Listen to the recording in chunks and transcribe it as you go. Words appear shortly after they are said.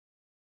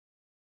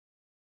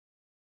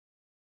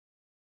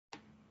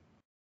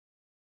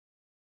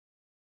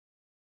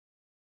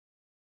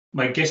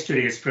My guest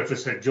today is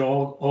Professor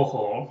Georg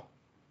Ohol,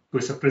 who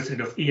is the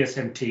president of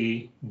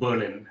ESMT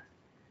Berlin.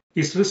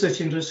 His research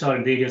interests are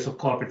in the areas of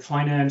corporate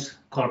finance,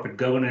 corporate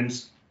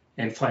governance,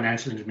 and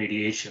financial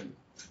intermediation.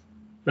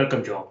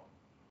 Welcome, Georg.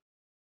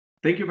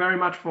 Thank you very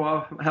much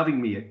for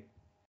having me.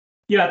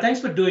 Yeah,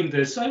 thanks for doing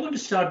this. So I want to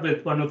start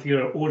with one of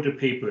your older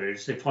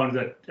papers. I found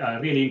that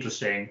really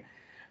interesting.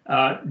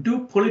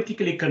 Do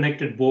politically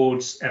connected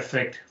boards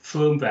affect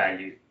firm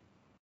value?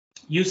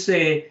 You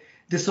say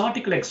this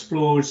article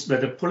explores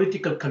whether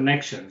political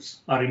connections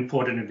are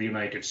important in the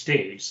United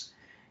States.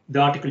 The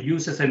article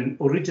uses an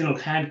original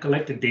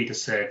hand-collected data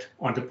set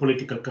on the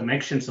political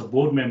connections of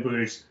board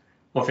members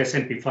of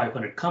S&P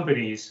 500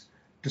 companies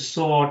to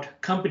sort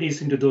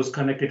companies into those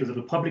connected to the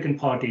Republican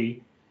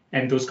Party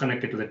and those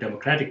connected to the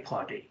Democratic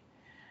Party.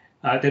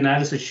 The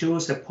analysis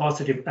shows a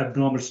positive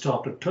abnormal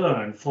stock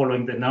return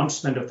following the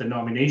announcement of the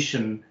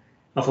nomination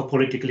of a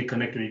politically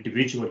connected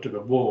individual to the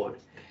board.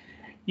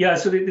 Yeah,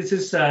 so this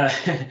is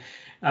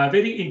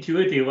very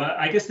intuitive.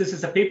 I guess this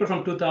is a paper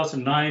from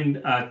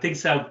 2009.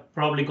 Things have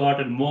probably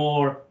gotten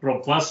more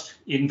robust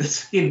in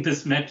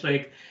this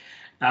metric.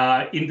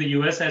 In the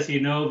US, as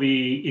you know,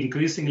 we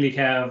increasingly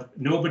have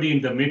nobody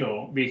in the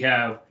middle. We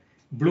have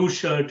blue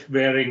shirt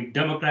wearing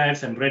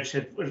Democrats and red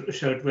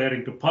shirt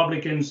wearing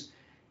Republicans.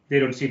 They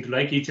don't seem to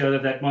like each other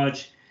that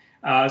much.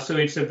 So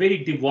it's a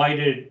very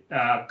divided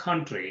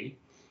country.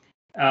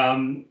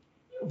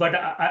 But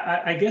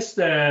I guess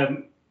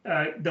the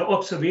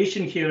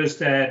observation here is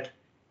that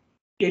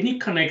any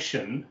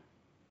connection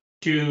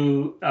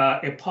to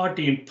a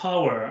party in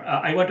power,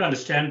 I want to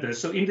understand this.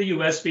 So in the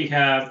US, we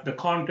have the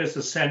Congress,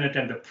 the Senate,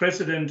 and the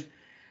president.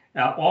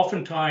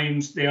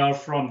 Oftentimes, they are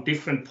from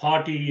different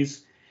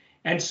parties.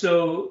 And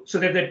so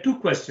there are two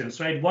questions,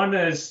 right? One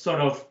is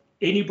sort of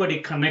anybody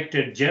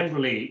connected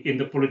generally in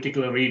the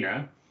political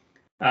arena.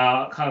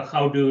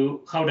 How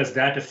does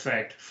that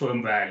affect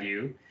firm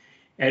value?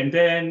 And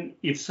then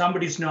if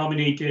somebody's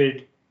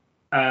nominated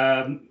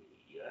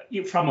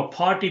from a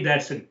party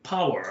that's in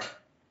power,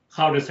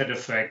 how does that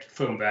affect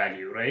firm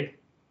value, right?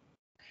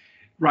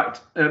 Right.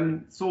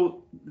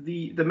 So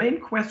the main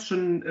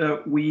question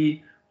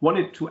we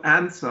wanted to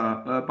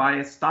answer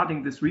by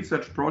starting this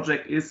research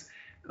project is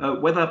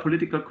whether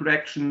political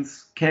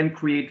connections can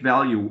create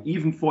value,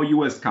 even for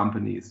US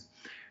companies.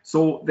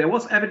 So there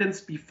was evidence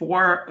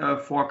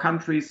before for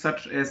countries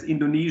such as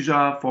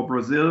Indonesia, for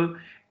Brazil,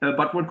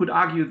 but one could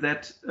argue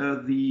that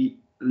the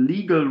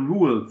legal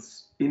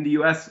rules in the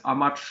US are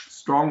much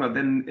stronger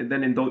than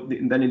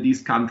in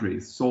these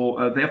countries.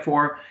 So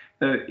therefore,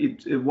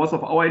 it was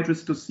of our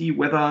interest to see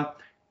whether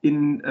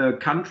in a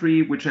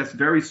country which has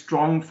very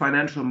strong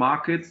financial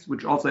markets,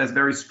 which also has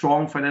very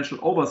strong financial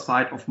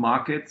oversight of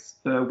markets,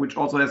 which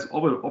also has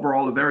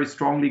overall a very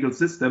strong legal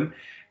system,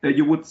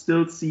 you would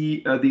still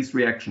see these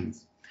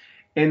reactions.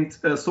 And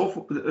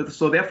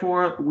so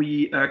therefore,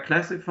 we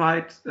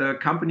classified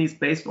companies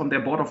based on their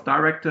board of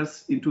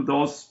directors into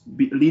those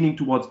leaning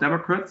towards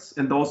Democrats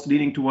and those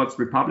leaning towards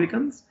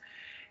Republicans.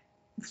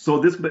 So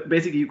this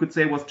basically, you could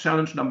say, was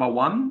challenge number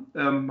one,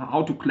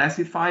 how to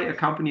classify a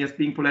company as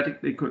being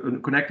politically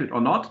connected or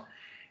not.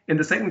 And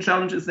the second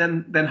challenge is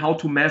then how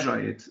to measure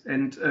it.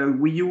 And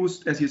we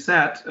used, as you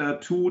said,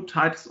 two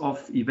types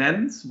of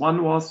events.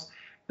 One was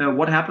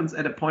what happens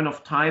at a point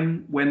of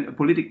time when a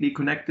politically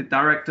connected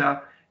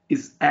director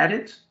is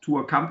added to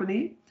a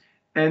company.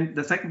 And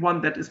the second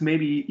one, that is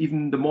maybe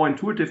even the more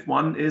intuitive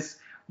one, is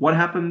what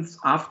happens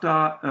after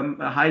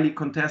a highly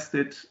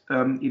contested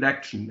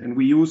election. And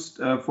we used,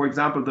 for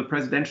example, the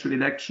presidential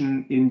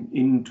election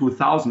in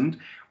 2000,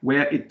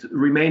 where it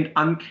remained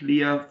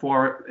unclear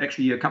for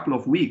actually a couple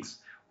of weeks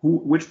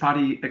which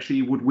party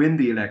actually would win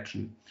the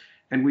election.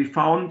 And we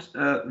found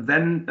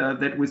then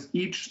that with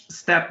each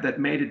step that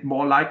made it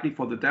more likely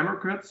for the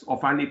Democrats or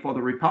finally for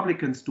the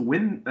Republicans to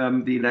win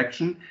the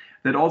election,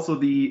 that also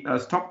the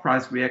stock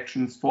price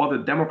reactions for the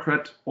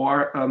Democrat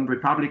or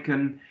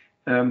Republican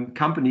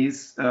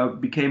companies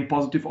became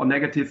positive or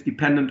negative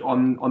dependent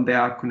on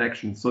their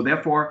connections. So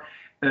therefore,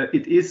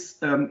 it is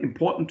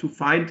important to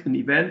find an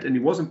event, and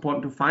it was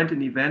important to find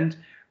an event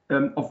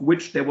of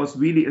which there was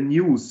really a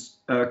news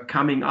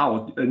coming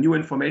out, new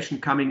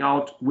information coming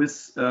out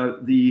with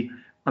the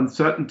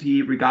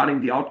uncertainty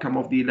regarding the outcome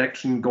of the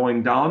election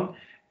going down.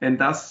 And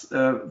thus,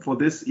 for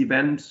this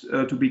event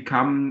to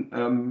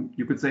become,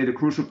 you could say, the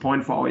crucial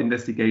point for our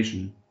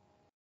investigation.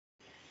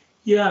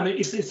 Yeah, I mean,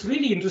 it's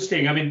really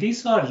interesting. I mean,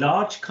 these are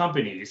large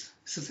companies,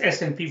 this is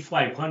S&P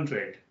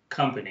 500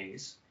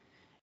 companies,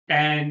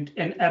 and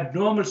an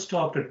abnormal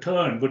stock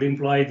return would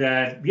imply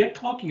that we are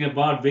talking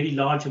about very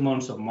large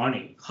amounts of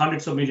money,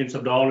 hundreds of millions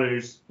of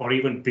dollars, or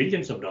even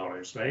billions of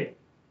dollars, right?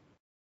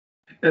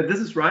 This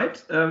is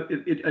right.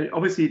 It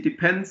obviously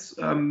depends,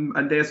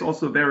 and there's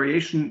also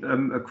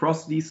variation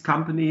across these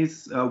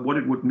companies, what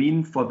it would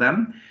mean for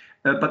them.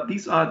 But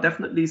these are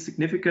definitely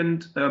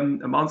significant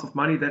amounts of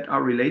money that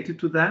are related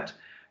to that,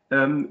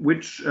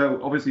 which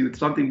obviously it's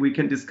something we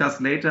can discuss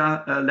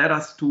later, led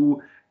us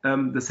to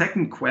the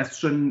second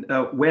question,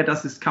 where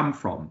does this come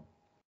from?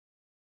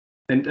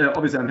 And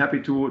obviously, I'm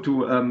happy to go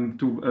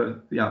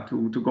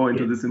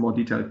into this in more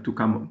detail to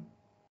come.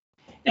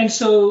 And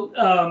so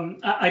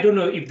I don't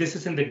know if this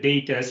is in the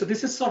data. So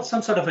this is some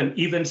sort of an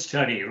event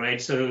study,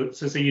 right? So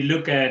you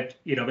look at,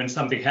 when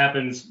something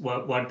happens,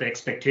 what the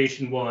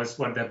expectation was,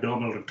 what the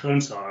abnormal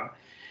returns are.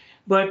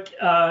 But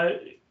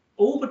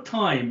over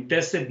time,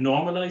 does it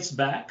normalize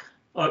back?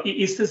 Or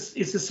is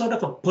this sort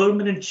of a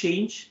permanent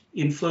change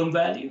in firm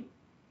value?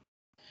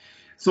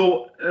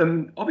 So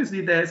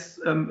obviously, there's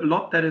a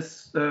lot that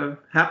is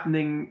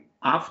happening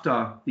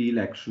after the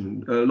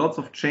election. Lots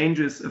of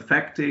changes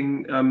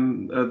affecting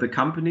the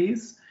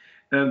companies.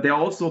 There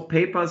are also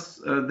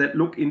papers that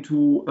look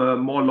into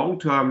more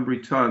long-term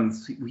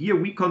returns. Here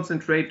we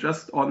concentrate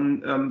just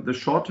on the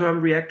short-term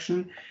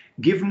reaction,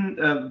 given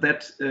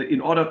that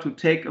in order to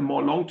take a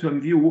more long-term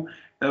view,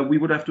 we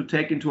would have to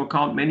take into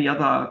account many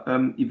other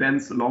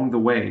events along the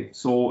way.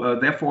 So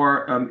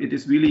therefore, it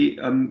is really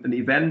an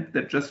event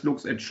that just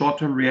looks at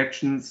short-term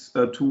reactions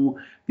to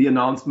the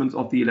announcements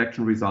of the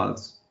election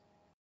results.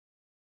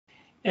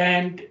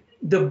 And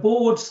the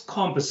board's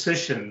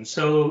composition,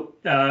 so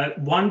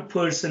one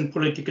person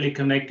politically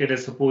connected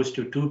as opposed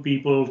to 2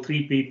 people,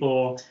 3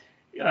 people,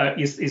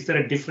 is there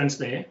a difference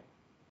there?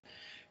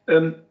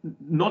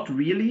 Not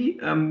really.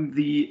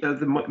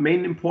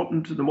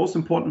 The most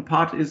important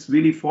part is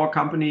really for a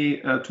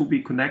company to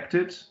be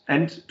connected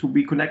and to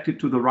be connected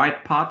to the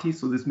right party.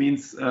 So this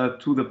means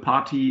to the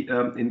party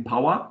in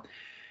power.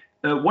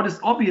 What is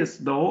obvious,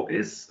 though,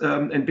 is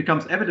and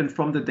becomes evident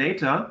from the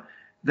data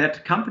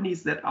that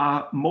companies that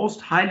are most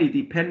highly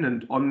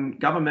dependent on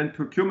government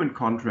procurement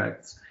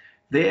contracts,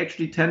 they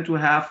actually tend to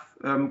have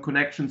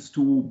connections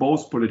to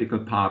both political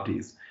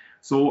parties.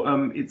 So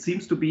it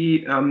seems to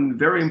be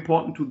very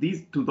important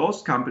to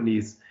those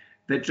companies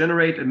that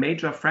generate a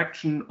major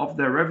fraction of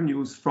their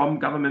revenues from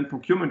government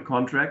procurement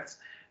contracts,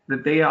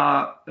 that they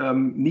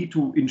need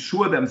to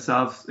insure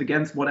themselves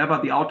against whatever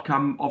the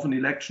outcome of an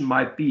election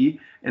might be,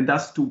 and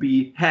thus to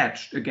be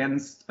hedged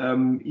against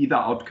either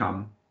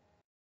outcome.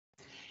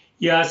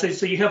 Yeah,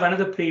 so you have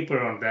another paper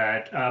on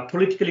that,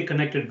 politically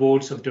connected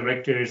boards of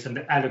directors and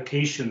the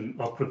allocation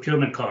of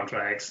procurement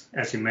contracts,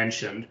 as you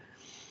mentioned.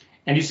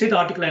 And you say the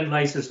article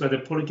analyzes whether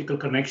political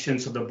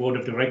connections of the board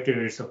of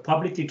directors of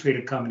publicly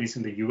traded companies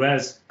in the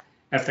US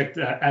affect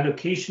the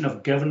allocation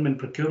of government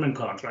procurement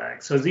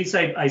contracts. So these,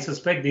 I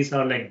suspect these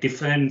are like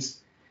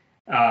defense,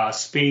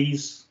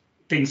 space,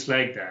 things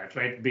like that,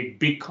 right?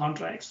 Big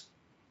contracts.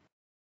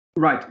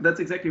 Right, that's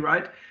exactly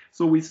right.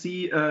 So we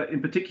see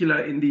in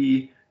particular in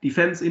the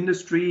defense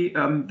industry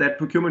that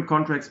procurement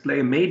contracts play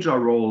a major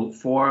role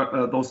for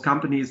those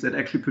companies that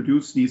actually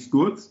produce these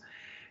goods.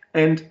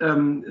 And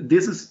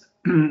this is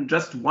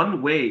just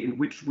one way in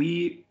which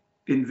we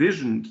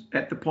envisioned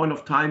at the point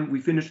of time we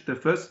finished the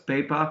first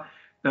paper,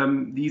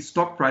 these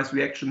stock price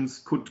reactions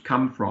could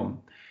come from.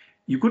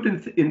 You could,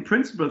 in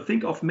principle,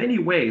 think of many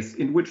ways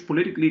in which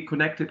politically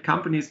connected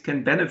companies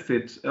can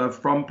benefit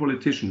from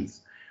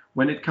politicians.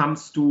 When it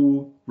comes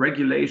to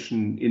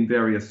regulation in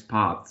various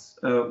parts,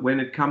 when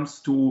it comes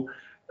to,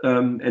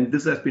 and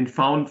this has been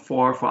found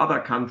for other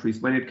countries,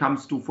 when it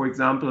comes to, for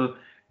example,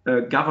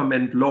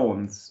 government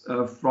loans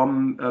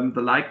from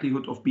the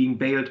likelihood of being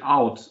bailed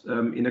out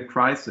in a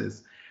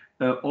crisis.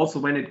 Also,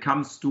 when it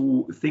comes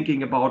to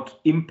thinking about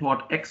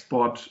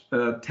import-export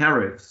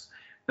tariffs,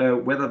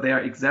 whether there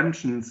are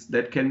exemptions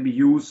that can be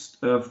used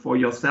for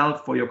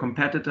yourself, for your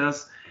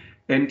competitors.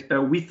 And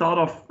we thought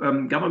of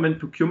government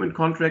procurement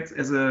contracts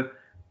as a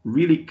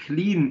really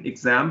clean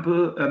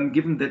example,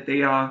 given that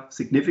they are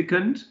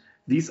significant.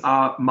 These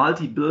are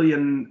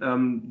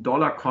multi-billion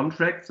dollar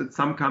contracts that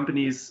some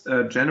companies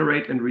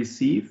generate and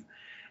receive.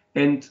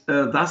 And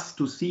thus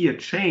to see a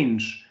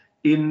change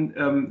in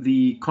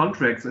the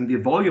contracts and the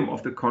volume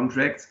of the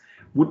contracts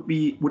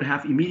would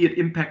have immediate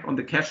impact on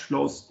the cash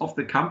flows of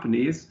the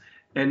companies.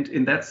 And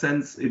in that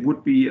sense, it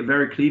would be a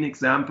very clean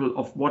example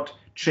of what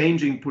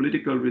changing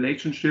political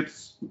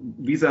relationships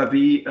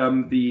vis-a-vis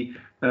the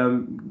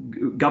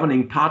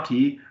governing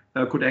party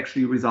could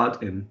actually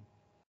result in.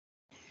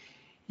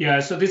 Yeah,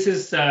 so this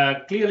is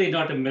clearly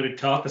not a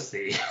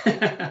meritocracy.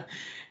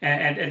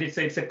 and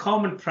it's a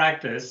common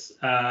practice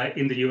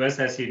in the US,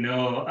 as you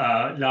know,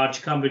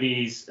 large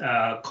companies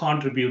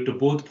contribute to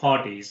both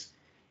parties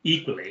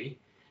equally.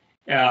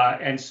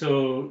 And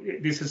so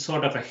this is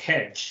sort of a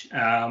hedge.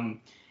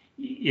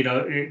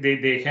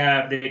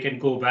 They can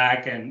go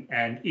back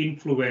and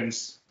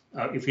influence,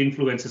 if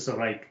influence is the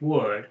right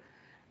word,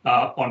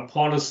 on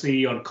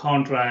policy, on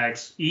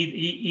contracts,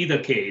 either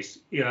case,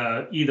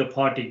 either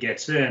party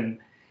gets in.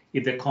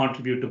 If they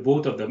contribute to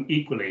both of them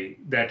equally,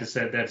 that's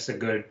a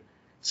good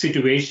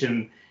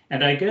situation.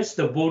 And I guess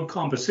the board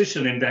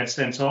composition in that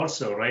sense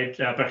also, right?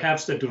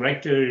 Perhaps the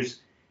directors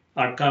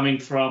are coming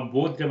from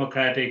both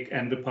Democratic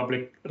and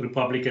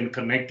Republican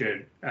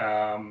connected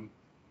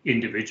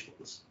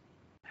individuals.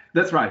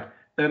 That's right.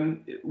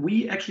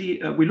 We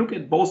look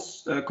at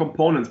both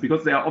components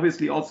because there are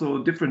obviously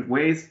also different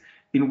ways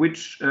in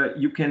which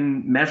you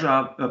can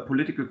measure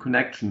political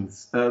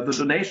connections. The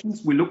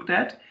donations we looked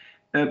at,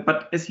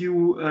 But as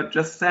you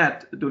just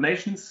said,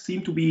 donations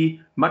seem to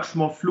be much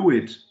more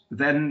fluid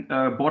than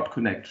board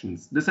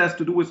connections. This has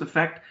to do with the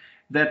fact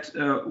that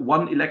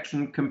one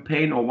election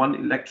campaign or one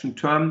election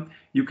term,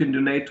 you can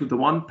donate to the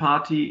one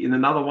party, in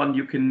another one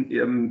you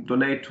can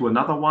donate to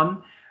another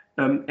one.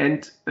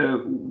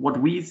 What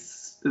we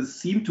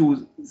seem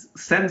to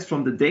sense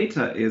from the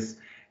data is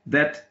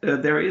that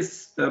there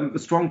is a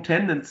strong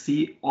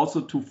tendency also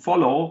to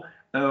follow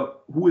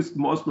who is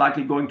most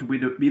likely going to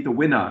be the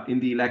winner in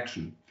the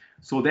election.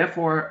 So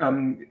therefore,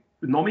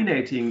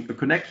 nominating a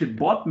connected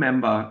board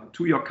member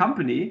to your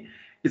company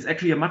is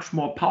actually a much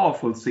more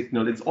powerful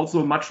signal. It's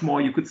also a much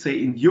more, you could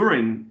say,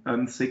 enduring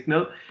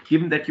signal,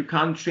 given that you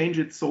can't change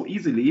it so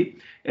easily.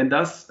 And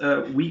thus,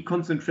 we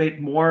concentrate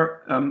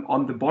more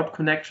on the board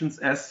connections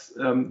as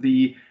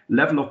the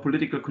level of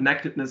political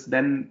connectedness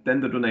than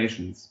the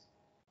donations.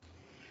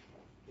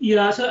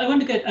 Yeah, so I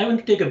want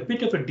to take a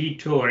bit of a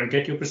detour and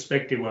get your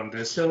perspective on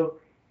this. So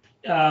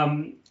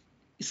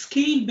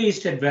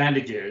scale-based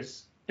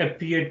advantages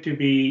appear to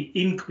be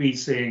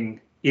increasing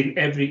in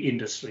every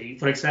industry.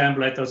 For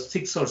example, I thought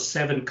 6 or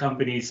 7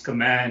 companies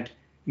command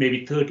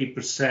maybe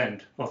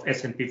 30% of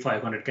S&P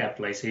 500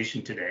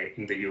 capitalization today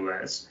in the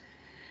US.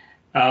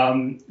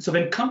 So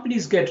when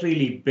companies get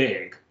really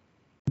big,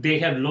 they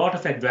have a lot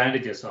of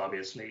advantages,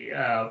 obviously,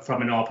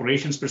 from an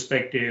operations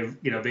perspective,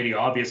 very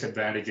obvious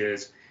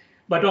advantages,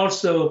 but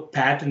also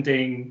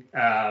patenting.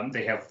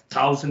 They have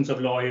thousands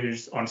of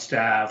lawyers on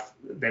staff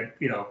that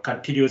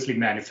continuously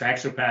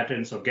manufacture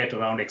patents or get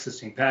around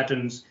existing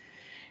patents.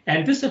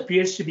 And this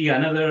appears to be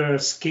another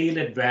scale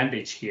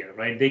advantage here,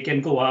 right? They can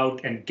go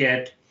out and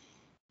get,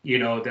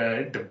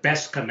 the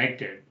best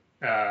connected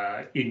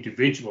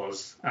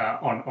individuals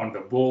on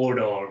the board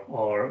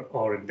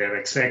or in their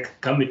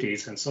exec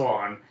committees and so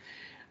on.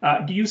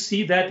 Do you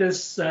see that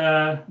as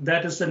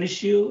an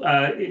issue?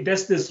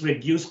 Does this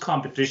reduce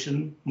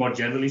competition, more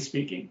generally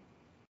speaking?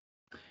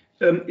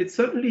 It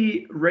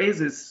certainly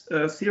raises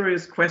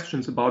serious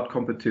questions about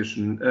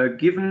competition,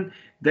 given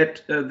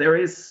that there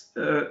is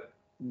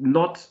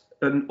not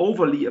an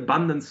overly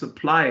abundant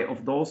supply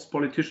of those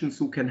politicians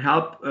who can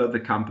help the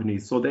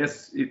companies. So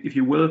there's, if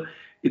you will,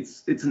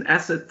 it's an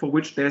asset for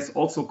which there's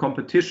also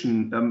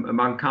competition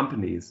among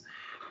companies.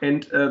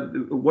 And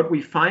what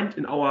we find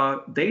in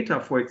our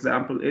data, for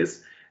example,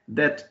 is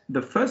that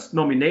the first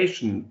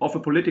nomination of a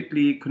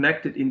politically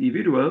connected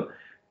individual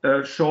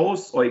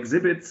shows or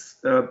exhibits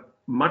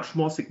much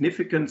more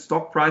significant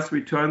stock price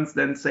returns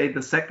than, say,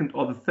 the second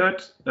or the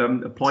third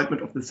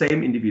appointment of the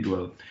same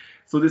individual.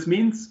 So this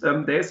means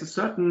there's a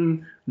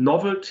certain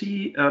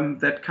novelty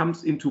that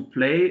comes into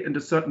play, and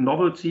a certain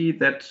novelty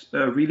that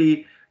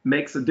really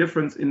makes a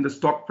difference in the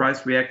stock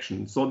price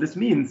reaction. So this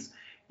means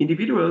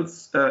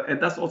individuals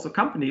and thus also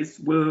companies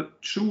will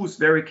choose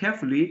very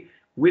carefully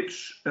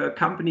which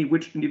company,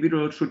 which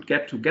individual should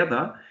get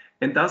together.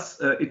 And thus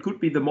it could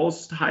be the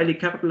most highly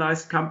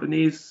capitalized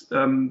companies,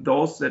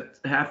 those that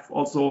have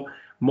also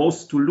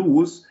most to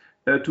lose,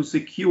 to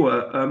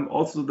secure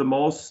also the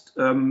most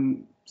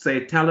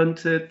say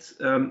talented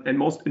and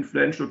most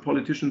influential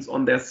politicians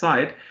on their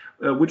side,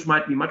 which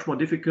might be much more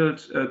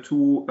difficult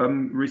to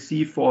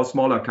receive for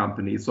smaller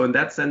companies. So in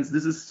that sense,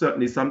 this is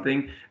certainly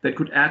something that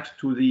could add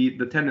to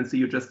the tendency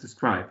you just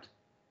described.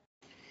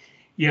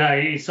 Yeah,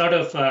 it's sort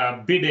of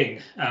a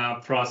bidding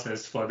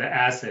process for the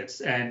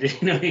assets. And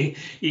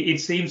it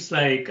seems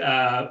like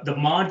the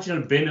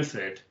marginal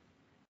benefit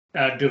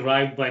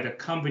derived by the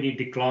company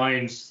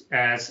declines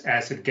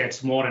as it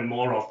gets more and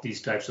more of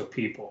these types of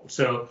people.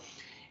 So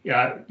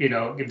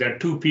if there are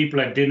 2 people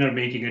at dinner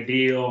making a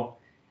deal,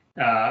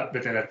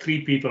 but there are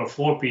 3 people or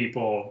 4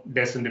 people,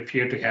 doesn't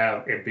appear to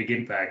have a big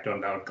impact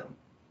on the outcome.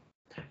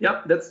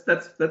 Yeah, that's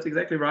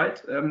exactly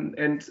right.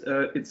 And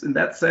it's in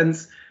that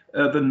sense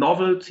the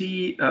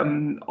novelty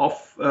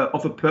of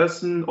a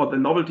person, or the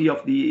novelty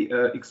of the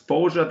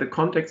exposure, the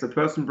context a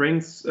person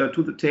brings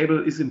to the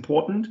table is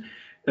important.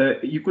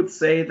 You could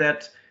say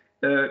that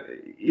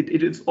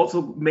it is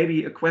also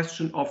maybe a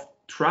question of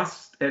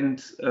trust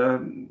and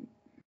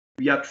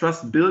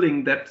trust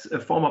building that a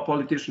former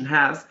politician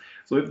has.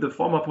 So if the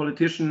former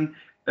politician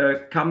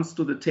comes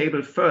to the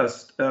table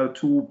first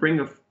to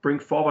bring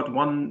forward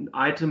one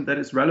item that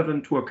is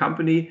relevant to a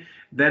company,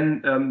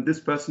 then this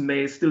person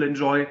may still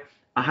enjoy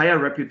a higher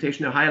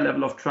reputation, a higher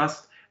level of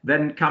trust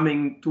than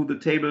coming to the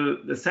table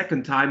the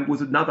second time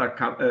with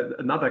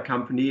another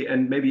company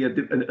and maybe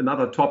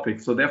another topic.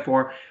 So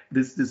therefore,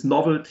 this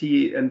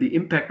novelty and the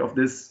impact of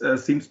this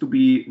seems to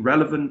be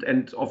relevant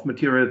and of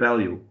material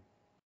value.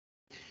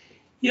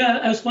 Yeah,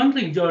 I was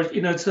wondering, George,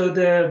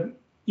 so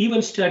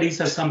even studies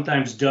are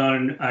sometimes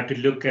done to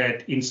look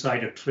at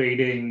insider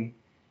trading,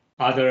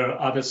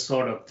 other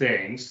sort of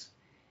things.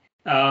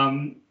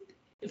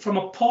 From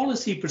a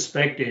policy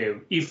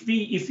perspective, if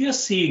we are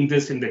seeing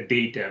this in the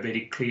data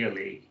very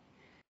clearly,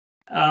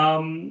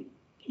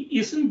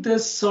 isn't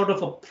this sort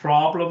of a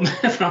problem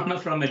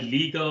from a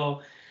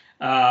legal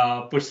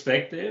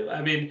perspective?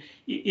 I mean,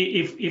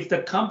 if the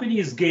company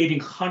is gaining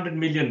 $100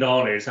 million,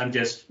 I'm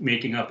just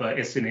making up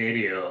a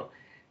scenario,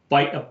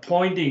 by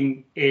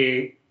appointing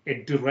a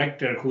a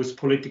director who's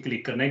politically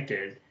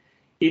connected,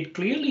 it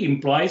clearly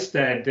implies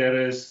that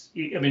there is,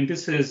 I mean,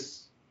 this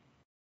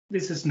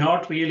is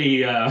not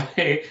really,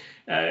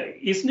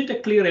 isn't it a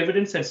clear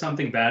evidence that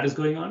something bad is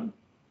going on?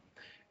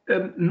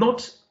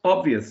 Not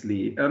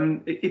obviously.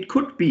 It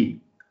could be.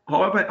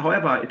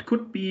 However, it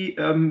could be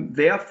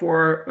there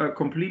for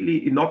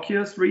completely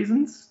innocuous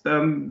reasons.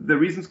 The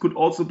reasons could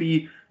also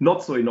be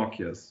not so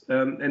innocuous.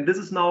 And this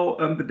is now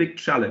the big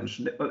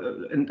challenge.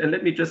 And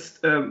let me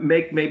just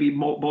make maybe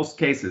both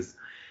cases.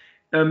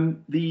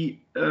 The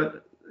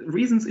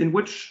reasons in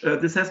which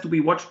this has to be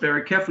watched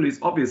very carefully is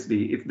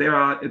obviously if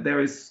there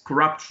is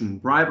corruption,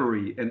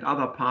 bribery, and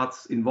other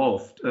parts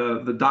involved,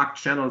 the dark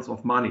channels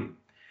of money.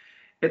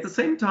 At the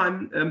same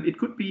time, it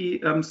could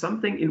be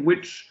something in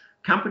which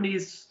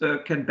companies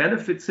can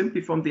benefit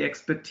simply from the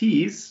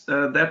expertise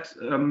that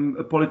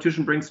a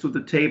politician brings to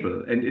the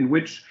table, and in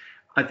which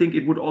I think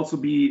it would also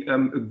be a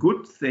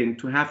good thing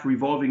to have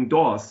revolving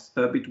doors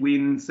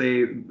between,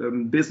 say,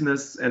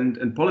 business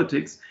and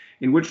politics,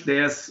 in which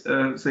there's,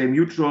 say,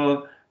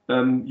 mutual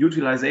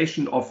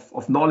utilization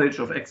of knowledge,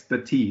 of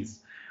expertise.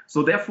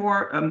 So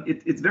therefore,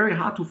 it's very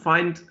hard to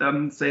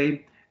find,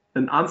 say,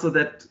 an answer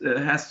that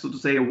has, so to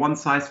say, a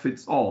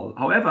one-size-fits-all.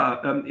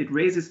 However, it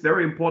raises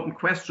very important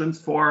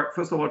questions for,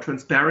 first of all,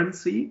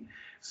 transparency,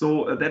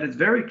 so that it's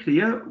very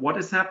clear what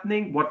is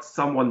happening, what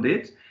someone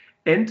did.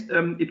 And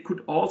it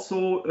could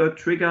also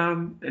trigger,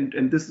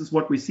 and this is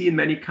what we see in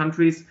many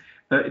countries,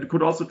 it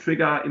could also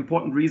trigger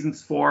important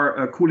reasons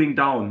for cooling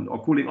down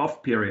or cooling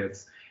off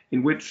periods,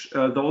 in which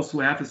those who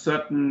have a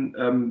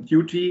certain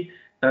duty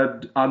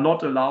are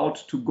not allowed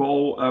to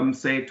go,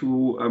 say,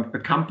 to a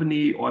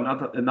company or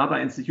another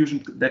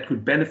institution that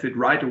could benefit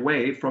right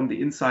away from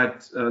the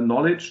inside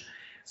knowledge.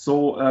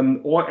 So,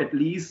 or at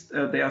least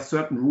there are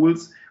certain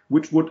rules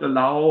which would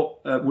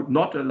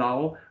not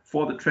allow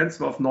for the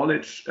transfer of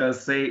knowledge.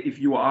 Say, if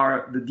you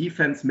are the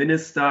defense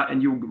minister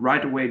and you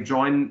right away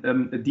join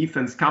a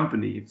defense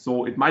company.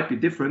 So it might be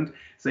different.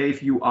 Say,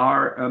 if you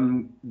are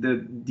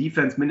the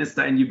defense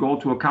minister and you go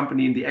to a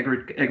company in the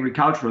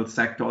agricultural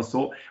sector or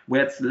so,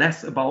 where it's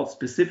less about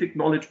specific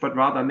knowledge, but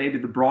rather maybe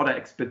the broader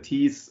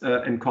expertise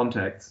and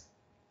contacts.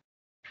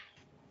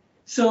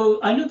 So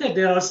I know that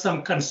there are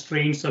some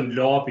constraints on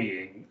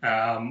lobbying.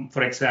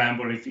 For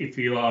example, if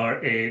you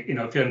are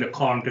if you're in the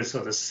Congress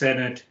or the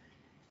Senate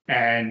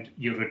and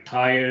you're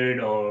retired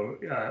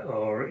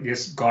or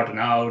just gotten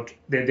out,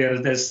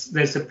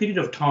 there's a period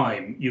of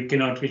time you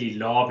cannot really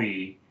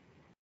lobby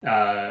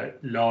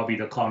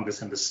the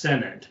Congress and the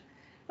Senate.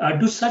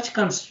 Do such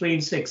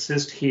constraints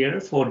exist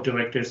here for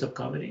directors of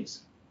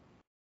companies?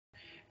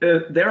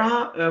 There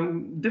are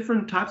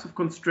different types of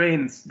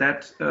constraints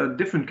that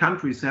different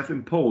countries have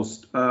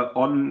imposed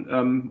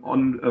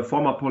on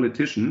former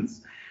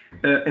politicians.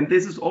 And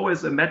this is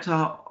always a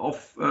matter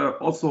of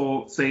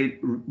also, say,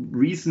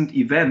 recent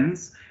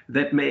events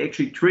that may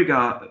actually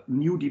trigger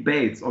new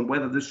debates on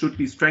whether this should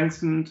be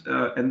strengthened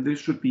and this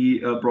should be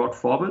brought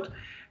forward.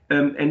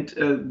 And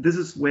this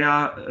is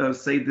where,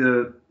 say,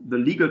 the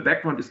legal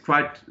background is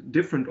quite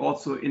different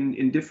also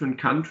in different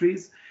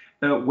countries.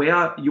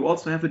 Where you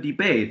also have a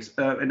debate.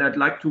 And I'd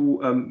like to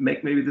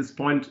make maybe this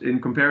point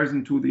in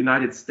comparison to the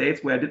United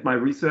States, where I did my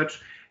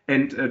research,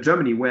 and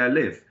Germany, where I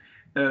live.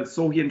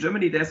 So here in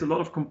Germany, there's a lot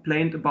of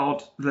complaint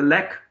about the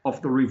lack of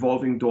the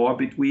revolving door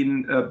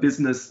between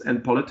business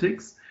and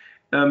politics.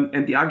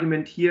 And the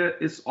argument here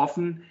is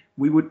often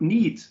we would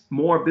need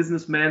more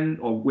businessmen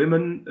or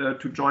women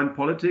to join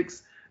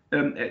politics,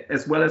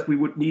 as well as we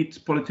would need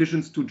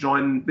politicians to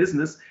join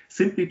business,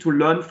 simply to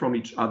learn from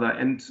each other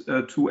and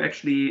to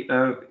actually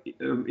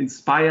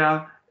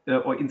inspire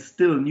or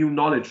instill new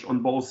knowledge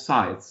on both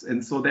sides.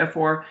 And so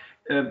therefore,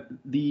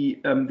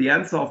 the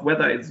answer of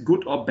whether it's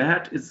good or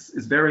bad is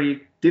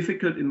very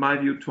difficult in my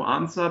view to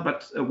answer.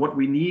 But what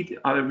we need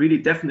are really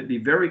definitely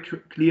very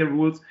clear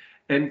rules.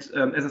 And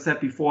as I said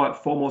before,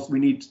 foremost, we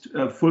need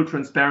full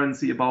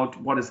transparency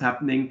about what is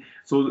happening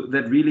so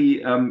that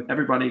really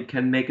everybody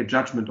can make a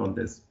judgment on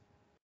this.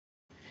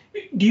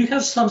 Do you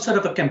have some sort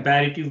of a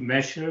comparative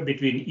measure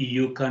between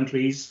EU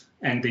countries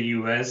and the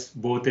US,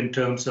 both in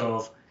terms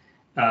of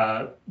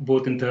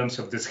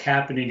this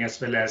happening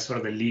as well as sort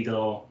of the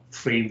legal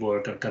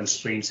framework or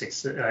constraints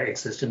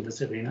exist in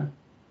this arena?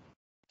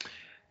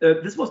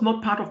 This was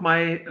not part of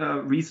my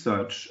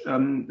research.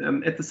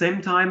 At the same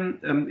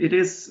time, it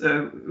is,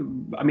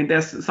 I mean,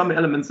 there's some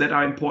elements that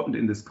are important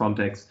in this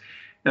context.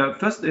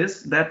 First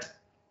is that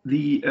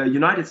the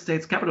United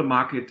States capital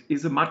market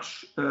is a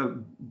much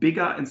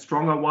bigger and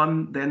stronger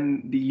one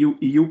than the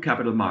EU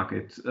capital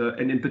market.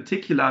 And in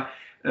particular,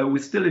 we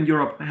still in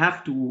Europe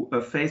have to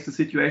face the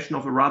situation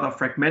of a rather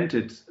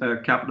fragmented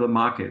capital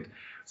market.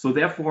 So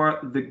therefore,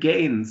 the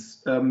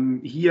gains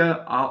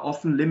here are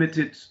often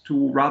limited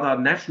to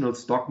rather national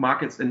stock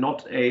markets and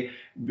not a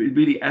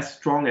really as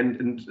strong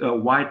and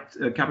wide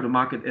capital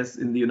market as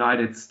in the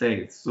United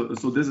States.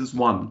 So this is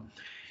one.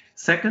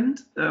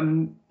 Second,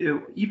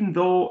 even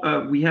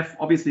though we have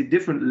obviously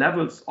different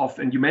levels of,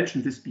 and you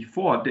mentioned this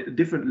before,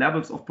 different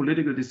levels of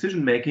political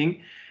decision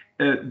making,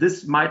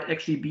 this might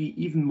actually be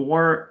even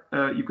more,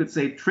 you could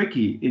say,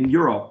 tricky in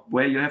Europe,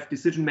 where you have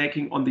decision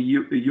making on the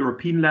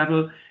European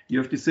level, you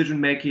have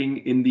decision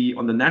making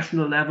on the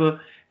national level.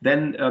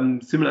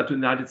 Then, similar to the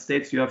United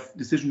States, you have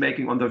decision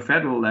making on the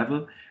federal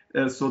level.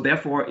 So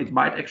therefore, it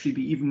might actually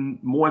be even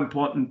more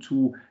important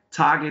to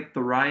target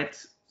the right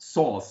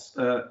source,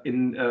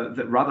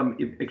 rather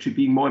actually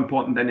being more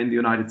important than in the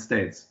United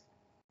States.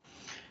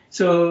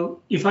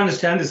 So if I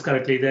understand this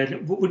correctly,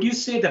 then would you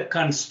say the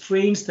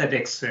constraints that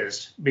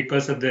exist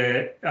because of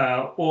the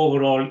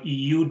overall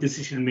EU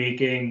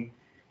decision-making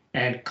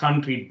and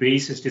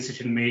country-basis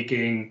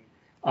decision-making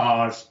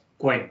are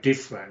quite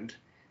different?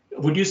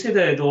 Would you say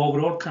that the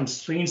overall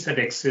constraints that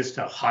exist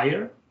are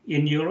higher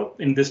in Europe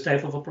in this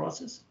type of a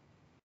process?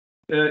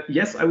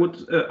 Yes, I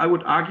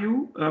would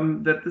argue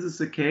that this is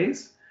the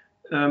case.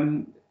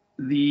 And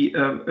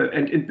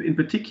in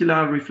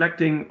particular,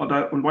 reflecting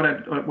on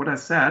what I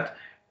said,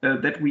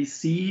 that we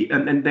see,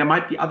 and there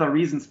might be other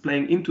reasons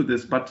playing into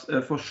this, but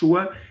for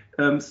sure,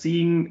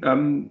 seeing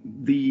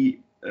the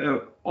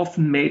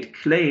often made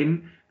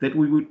claim that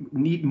we would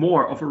need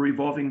more of a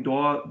revolving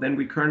door than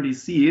we currently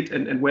see it,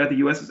 and where the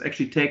US is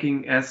actually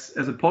taking as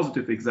a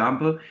positive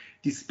example,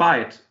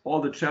 despite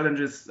all the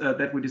challenges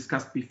that we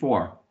discussed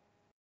before.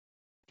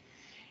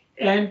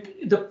 And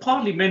the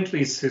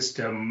parliamentary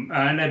system,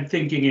 and I'm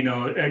thinking,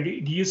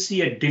 do you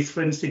see a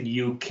difference in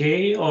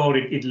UK, or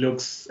it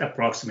looks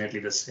approximately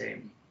the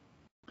same?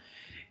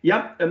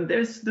 Yeah,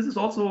 this is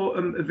also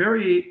a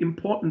very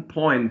important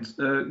point,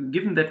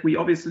 given that we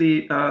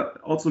obviously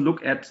also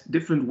look at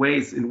different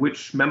ways in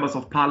which members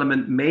of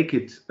parliament make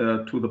it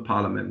to the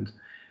parliament.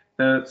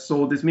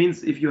 So this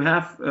means if you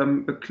have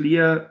a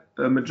clear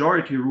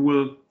majority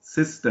rule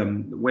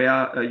system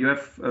where you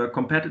have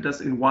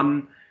competitors in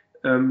one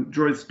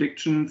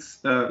jurisdiction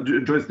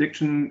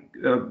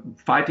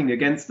fighting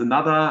against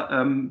another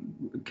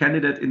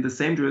candidate in the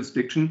same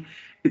jurisdiction,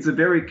 it's a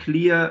very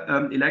clear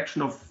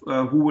election of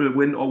who will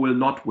win or will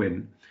not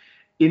win.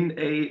 In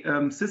a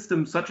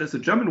system such as the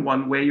German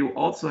one, where you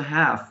also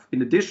have,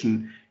 in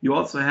addition, you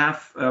also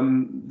have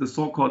the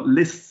so-called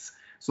lists.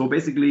 So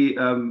basically,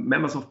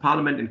 members of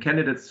parliament and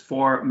candidates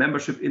for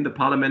membership in the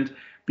parliament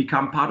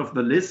become part of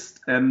the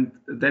list, and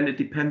then it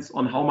depends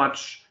on how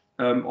much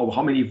or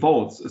how many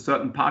votes a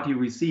certain party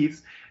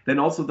receives. Then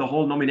also the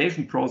whole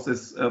nomination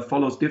process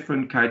follows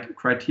different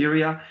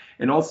criteria,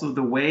 and also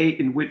the way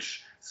in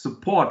which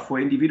support for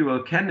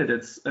individual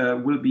candidates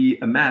will be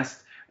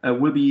amassed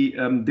will be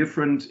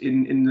different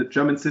in the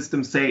German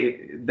system,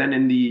 say, than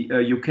in the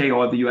UK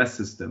or the US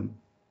system.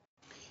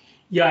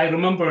 Yeah, I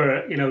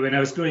remember, when I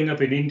was growing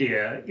up in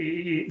India,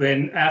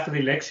 when after the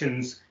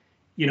elections,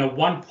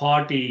 one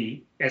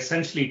party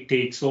essentially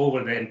takes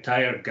over the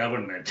entire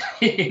government,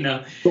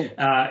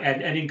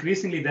 and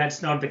increasingly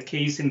that's not the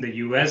case in the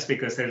US,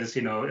 because there is,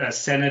 a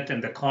Senate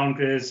and the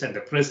Congress and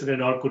the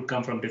president all could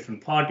come from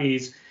different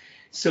parties.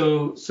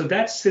 So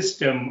that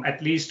system,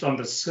 at least on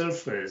the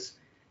surface,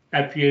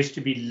 appears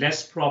to be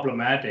less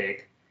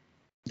problematic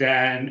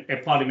than a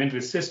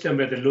parliamentary system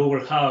where the lower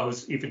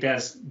house, if it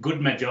has good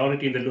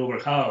majority in the lower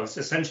house,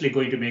 essentially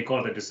going to make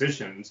all the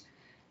decisions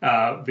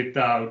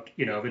without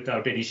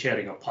any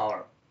sharing of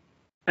power.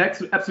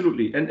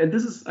 Absolutely. And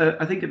this is,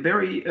 I think, a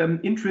very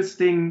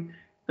interesting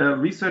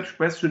research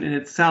question in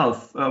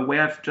itself,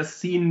 where I've just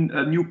seen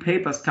new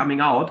papers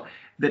coming out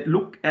that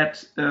look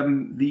at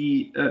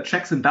the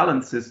checks and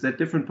balances that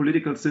different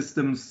political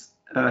systems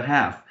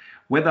have.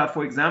 Whether,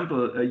 for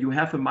example, you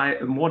have a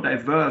more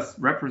diverse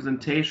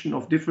representation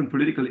of different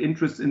political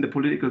interests in the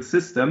political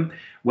system,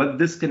 whether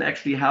this can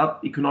actually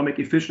help economic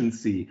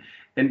efficiency.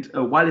 And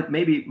while it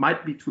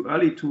might be too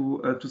early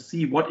to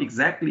see what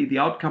exactly the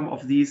outcome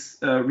of these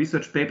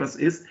research papers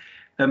is,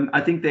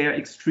 I think they are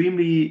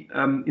extremely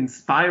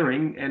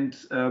inspiring and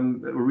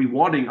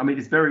rewarding. I mean,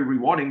 it's very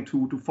rewarding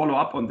to follow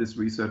up on this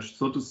research.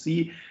 So to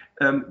see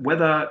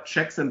whether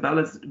checks and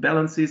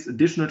balances,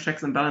 additional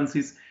checks and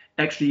balances,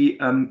 actually,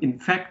 in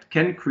fact,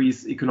 can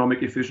increase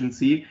economic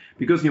efficiency,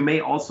 because you may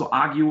also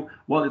argue,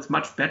 well, it's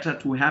much better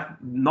to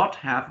not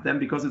have them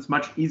because it's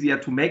much easier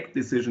to make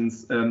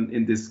decisions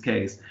in this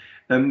case.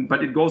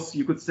 But it goes,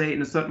 you could say,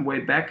 in a certain way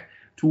back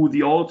to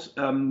the old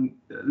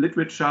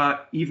literature,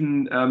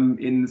 even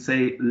in,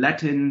 say,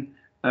 Latin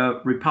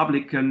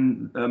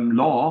Republican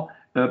law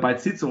by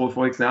Cicero,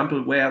 for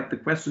example, where the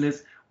question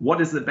is, what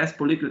is the best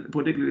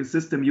political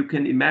system you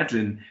can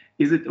imagine?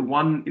 Is it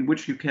one in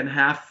which you can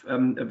have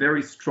a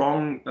very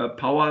strong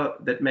power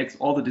that makes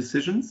all the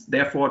decisions,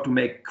 therefore to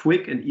make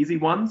quick and easy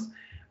ones,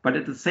 but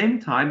at the same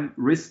time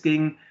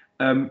risking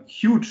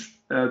huge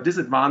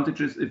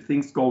disadvantages if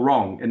things go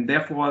wrong? And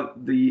therefore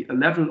the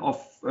level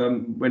of,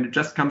 when it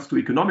just comes to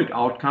economic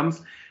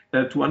outcomes,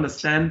 to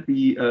understand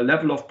the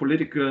level of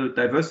political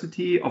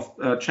diversity of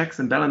checks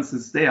and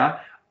balances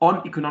there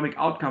on economic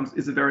outcomes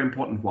is a very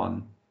important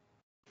one.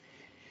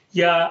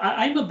 Yeah,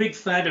 I'm a big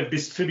fan of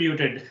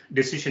distributed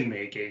decision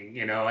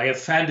making. I have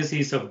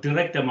fantasies of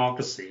direct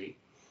democracy.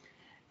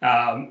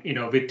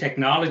 With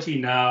technology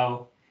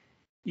now,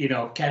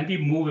 can we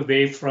move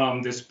away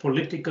from this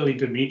political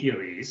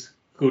intermediaries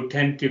who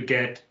tend to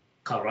get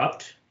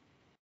corrupt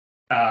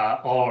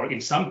or in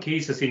some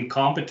cases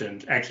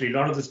incompetent. Actually, a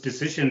lot of these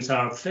decisions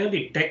are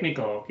fairly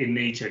technical in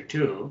nature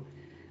too,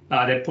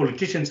 that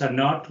politicians are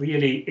not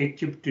really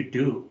equipped to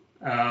do.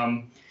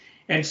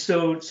 And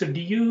so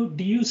do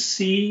you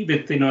see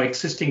with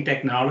existing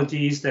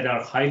technologies that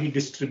are highly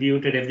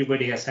distributed,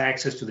 everybody has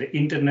access to the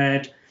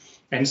internet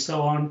and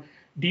so on,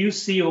 do you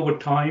see over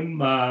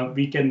time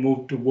we can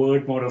move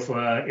toward more of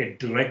a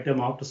direct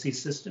democracy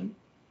system?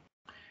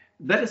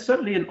 That is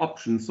certainly an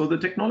option. So the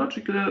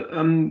technological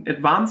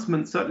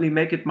advancements certainly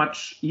make it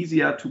much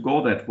easier to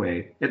go that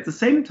way. At the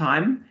same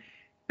time,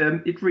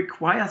 it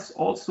requires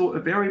also a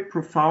very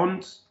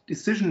profound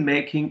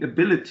decision-making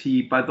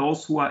ability by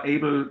those who are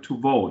able to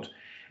vote.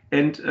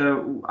 And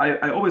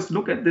I always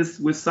look at this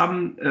with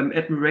some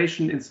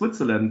admiration in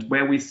Switzerland,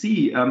 where we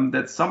see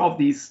that some of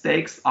these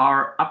stakes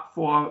are up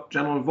for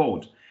general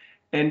vote.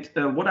 And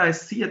what I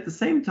see at the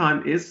same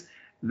time is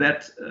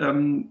that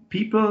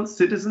people,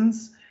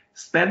 citizens,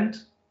 spend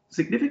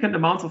significant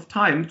amounts of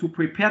time to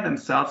prepare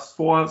themselves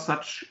for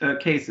such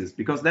cases,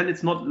 because then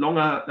it's not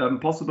longer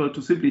possible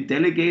to simply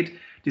delegate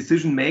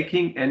decision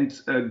making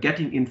and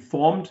getting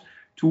informed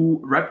to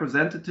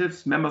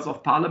representatives, members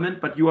of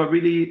parliament, but you are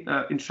really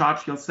in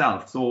charge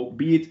yourself. So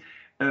be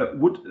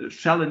it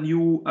shall a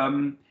new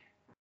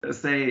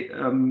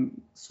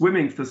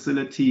swimming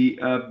facility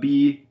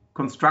be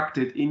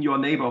constructed in your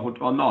neighborhood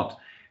or not?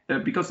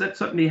 Because that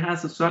certainly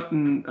has a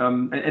certain,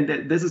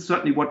 and this is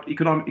certainly what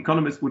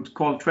economists would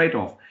call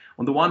trade-off.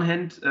 On the one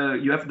hand,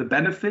 you have the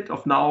benefit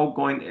of now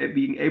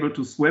being able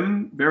to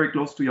swim very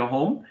close to your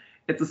home.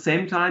 At the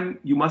same time,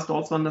 you must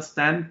also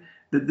understand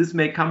that this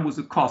may come with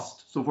a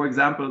cost. So, for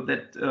example,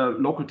 that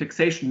local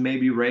taxation may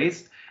be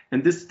raised,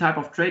 and this type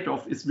of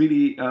trade-off is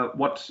really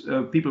what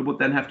people would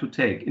then have to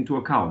take into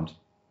account.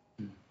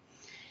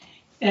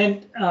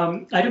 And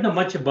I don't know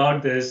much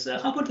about this.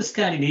 How about the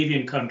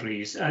Scandinavian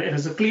countries?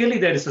 Clearly,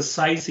 there is a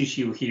size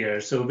issue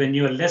here. So when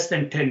you're less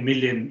than 10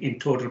 million in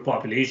total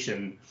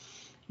population,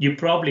 you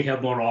probably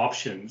have more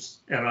options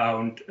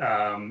around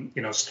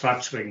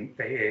structuring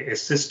a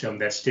system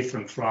that's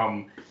different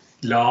from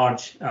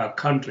large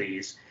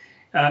countries.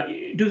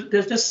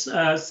 Does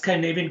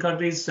Scandinavian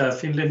countries,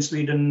 Finland,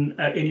 Sweden,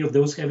 any of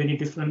those have any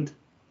different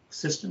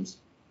systems?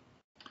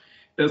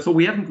 So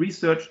we haven't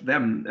researched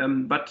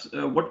them, but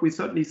what we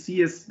certainly see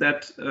is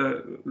that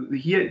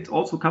here it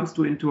also comes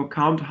into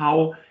account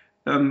how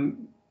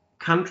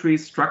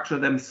countries structure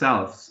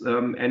themselves.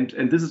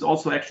 And this is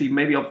also actually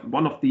maybe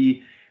one of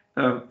the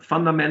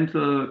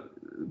fundamental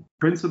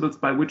principles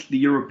by which the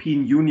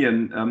European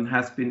Union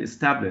has been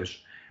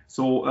established.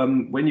 So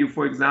when you,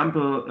 for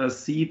example,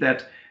 see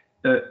that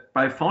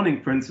by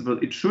founding principle,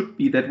 it should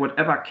be that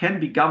whatever can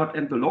be governed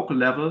at the local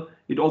level,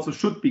 it also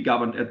should be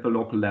governed at the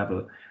local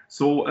level.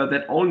 So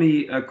that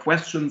only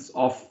questions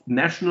of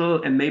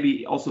national and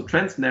maybe also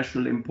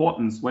transnational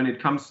importance when it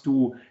comes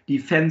to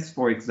defense,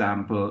 for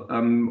example,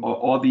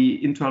 or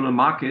the internal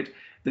market,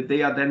 that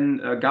they are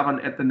then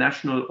governed at the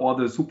national or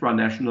the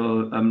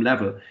supranational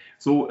level.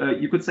 So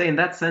you could say in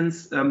that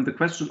sense, the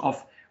question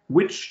of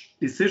which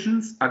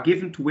decisions are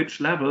given to which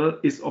level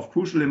is of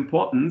crucial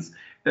importance,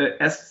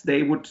 as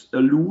they would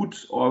allude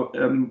or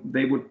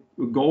they would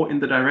go in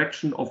the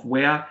direction of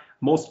where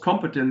most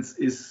competence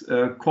is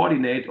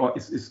coordinate or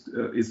is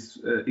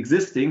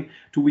existing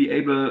to be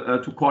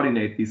able to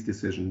coordinate these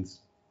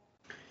decisions.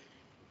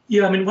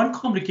 Yeah, I mean, one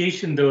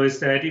complication though is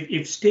that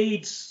if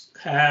states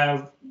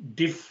have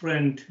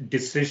different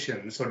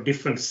decisions or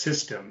different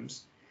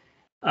systems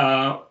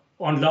on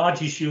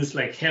large issues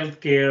like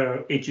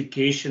healthcare,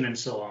 education, and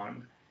so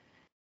on,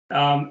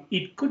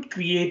 it could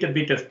create a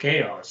bit of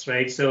chaos,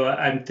 right? So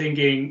I'm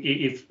thinking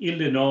if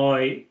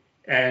Illinois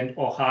and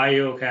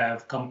Ohio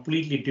have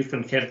completely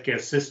different healthcare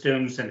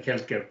systems and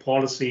healthcare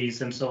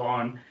policies and so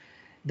on,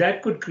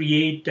 that could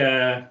create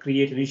an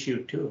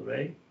issue too,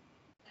 right?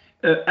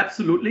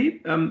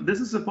 Absolutely.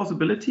 This is a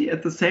possibility.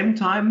 At the same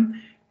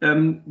time,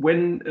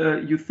 when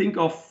you think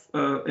of,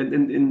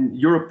 in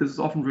Europe, this is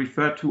often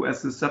referred to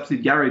as the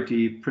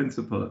subsidiarity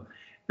principle.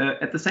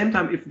 At the same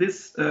time, if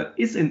this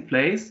is in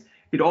place,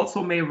 it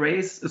also may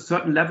raise a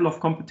certain level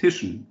of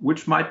competition,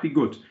 which might be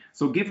good.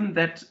 So given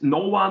that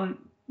no one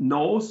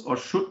knows or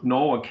should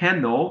know or can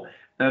know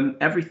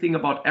everything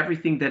about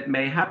everything that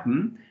may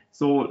happen,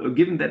 so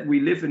given that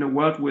we live in a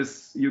world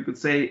with, you could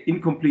say,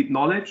 incomplete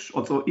knowledge,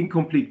 also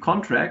incomplete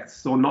contracts,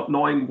 so not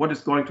knowing what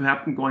is going to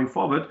happen going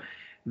forward,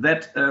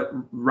 that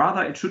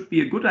rather it should be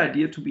a good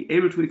idea to be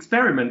able to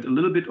experiment a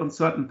little bit on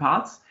certain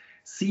parts,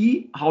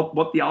 see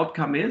what the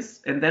outcome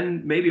is, and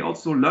then maybe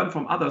also learn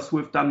from others who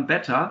have done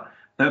better,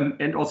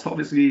 and also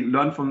obviously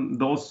learn from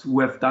those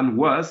who have done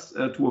worse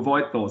to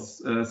avoid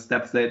those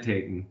steps they're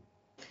taking.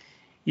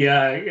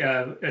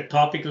 Yeah,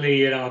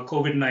 topically,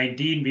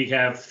 COVID-19, we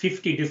have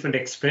 50 different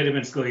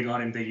experiments going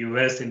on in the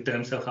US in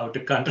terms of how to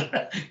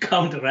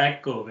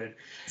counteract COVID.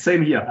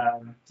 Same here.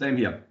 Same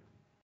here.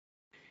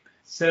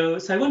 So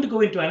I want to go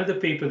into another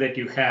paper that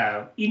you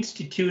have,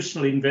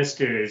 Institutional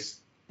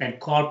Investors and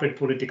Corporate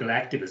Political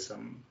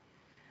Activism.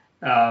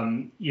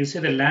 You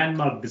said a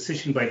landmark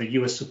decision by the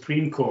U.S.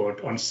 Supreme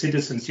Court on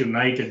Citizens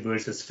United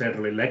versus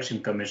Federal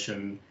Election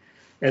Commission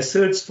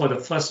asserts for the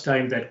first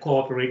time that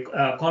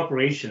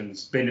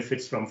corporations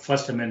benefits from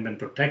First Amendment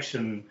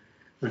protection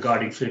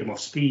regarding freedom of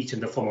speech in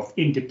the form of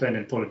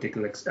independent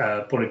political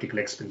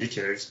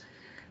expenditures,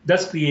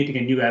 thus creating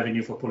a new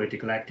avenue for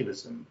political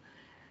activism.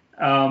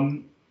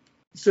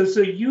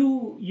 So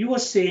you are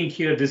saying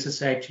here this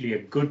is actually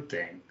a good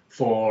thing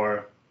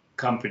for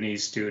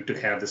companies to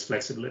have this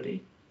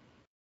flexibility?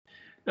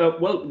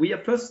 Well, we are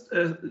first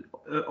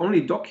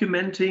only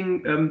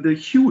documenting the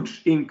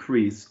huge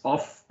increase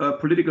of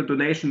political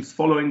donations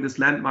following this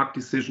landmark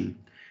decision.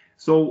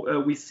 So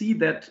we see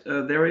that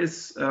there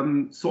is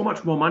so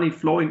much more money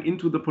flowing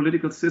into the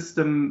political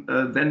system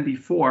than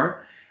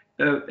before.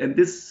 And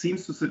this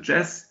seems to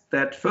suggest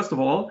that, first of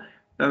all,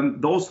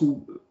 those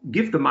who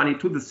give the money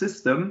to the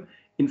system,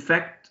 in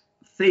fact,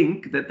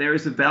 think that there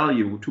is a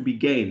value to be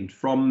gained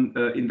from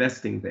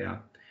investing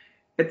there.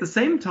 At the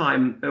same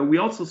time, we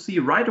also see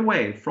right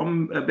away,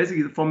 from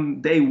basically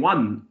from day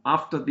one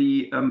after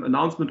the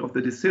announcement of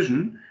the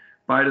decision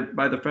by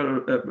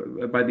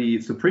the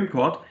Supreme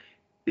Court,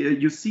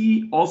 you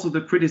see also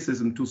the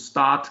criticism to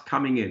start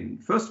coming in.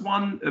 First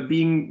one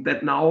being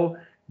that now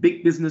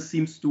big business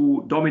seems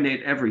to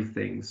dominate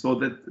everything, so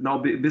that now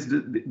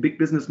big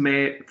business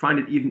may find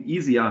it even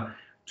easier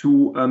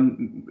to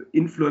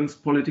influence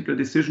political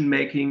decision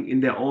making in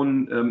their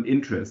own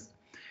interest.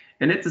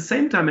 And at the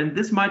same time, and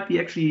this might be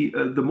actually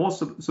the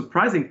most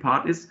surprising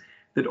part, is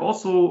that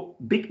also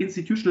big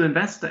institutional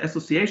investor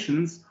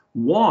associations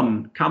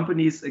warn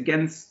companies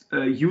against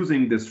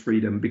using this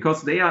freedom,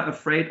 because they are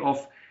afraid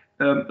of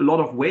a lot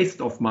of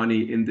waste of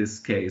money in this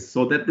case.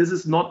 So that this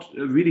is not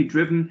really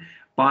driven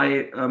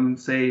by,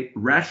 say,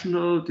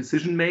 rational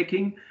decision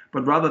making,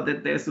 but rather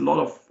that there's a lot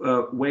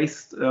of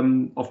waste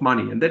of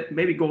money. And that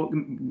may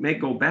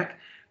go back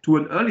to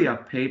an earlier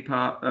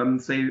paper,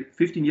 say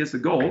 15 years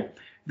ago,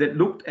 that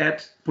looked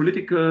at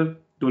political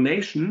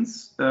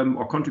donations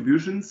or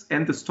contributions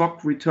and the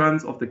stock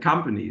returns of the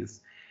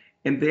companies.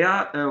 And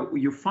there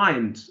you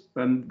find,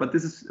 but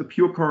this is a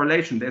pure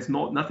correlation, there's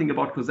nothing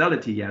about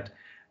causality yet,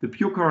 the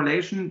pure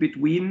correlation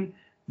between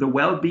the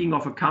well-being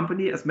of a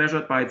company as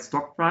measured by its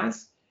stock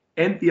price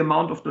and the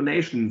amount of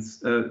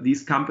donations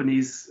these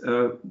companies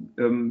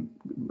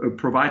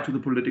provide to the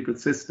political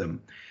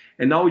system.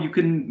 And now you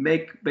can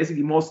make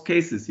basically most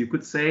cases. You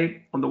could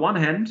say, on the one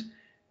hand,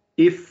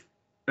 if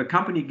a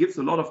company gives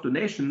a lot of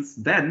donations,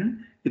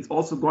 then it's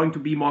also going to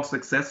be more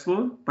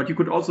successful. But you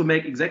could also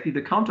make exactly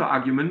the counter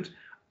argument.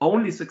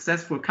 Only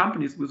successful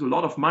companies with a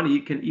lot of money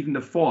can even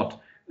afford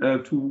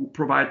to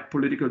provide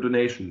political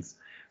donations.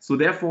 So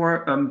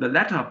therefore, the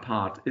latter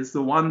part is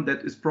the one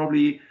that is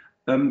probably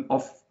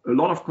of a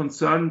lot of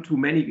concern to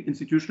many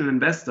institutional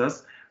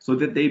investors, so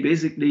that they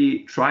basically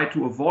try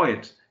to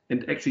avoid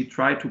and actually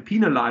try to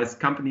penalize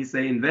companies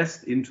they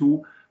invest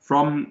into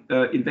from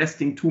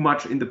investing too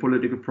much in the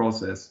political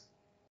process.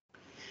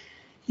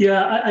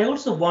 Yeah, I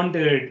also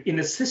wondered, in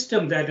a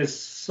system that is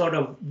sort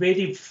of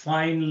very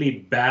finely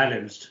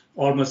balanced,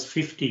 almost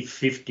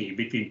 50-50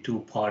 between two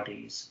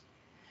parties,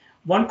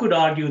 one could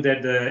argue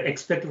that the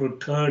expected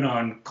return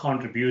on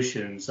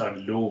contributions are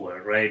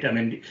lower, right? I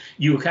mean,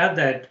 you have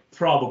that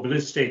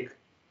probabilistic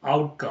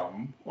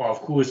outcome of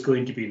who is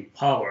going to be in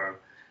power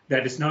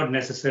that is not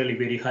necessarily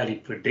very highly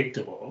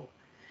predictable.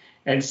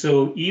 And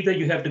so either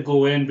you have to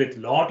go in with a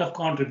lot of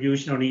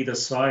contribution on either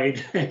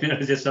side,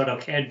 just sort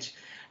of hedge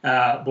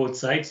both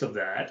sides of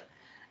that.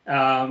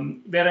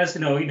 Whereas,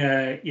 in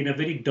a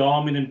very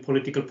dominant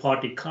political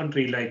party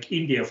country like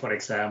India, for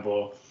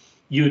example,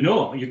 you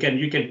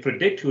can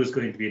predict who is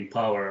going to be in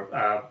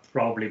power,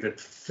 probably with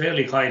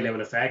fairly high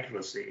level of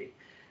accuracy,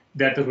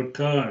 that the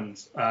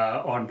returns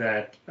on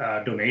that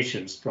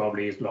donations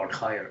probably is a lot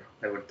higher,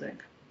 I would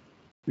think.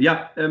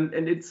 Yeah, and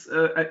it's,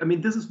 I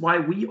mean, this is why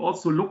we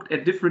also looked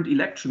at different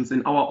elections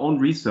in our own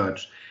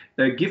research.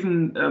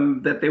 Given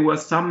that there were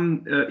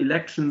some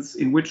elections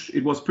in which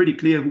it was pretty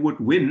clear who would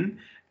win,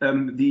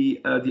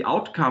 the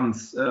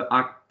outcomes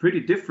are pretty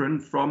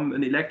different from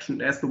an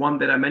election as the one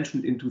that I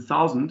mentioned in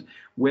 2000,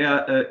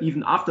 where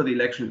even after the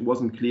election it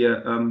wasn't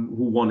clear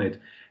who won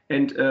it.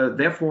 And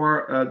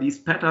therefore, these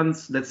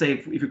patterns, let's say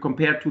if you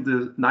compare to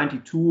the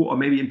 92 or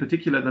maybe in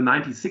particular the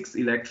 96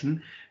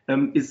 election,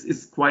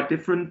 is quite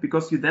different,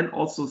 because you then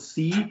also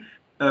see,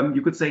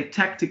 you could say,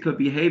 tactical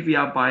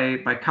behavior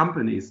by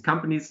companies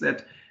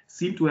that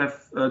seem to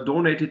have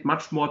donated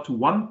much more to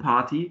one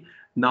party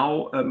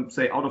now,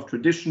 say out of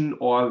tradition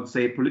or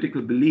say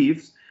political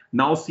beliefs,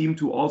 now seem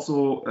to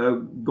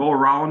also go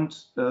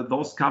around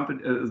those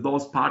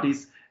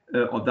parties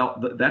or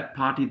that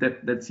party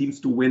that seems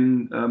to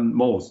win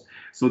most.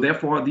 So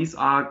therefore, these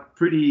are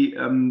pretty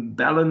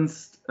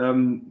balanced.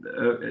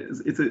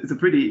 It's a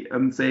pretty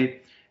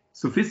say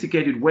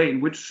sophisticated way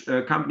in which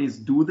companies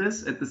do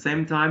this. At the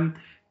same time,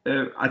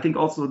 I think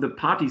also the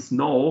parties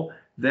know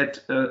that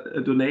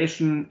a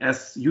donation,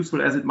 as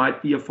useful as it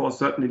might be for a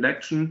certain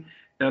election,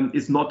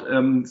 is not,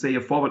 say,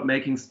 a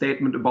forward-making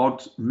statement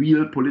about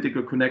real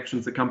political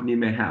connections a company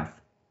may have.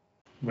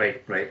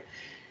 Right, right.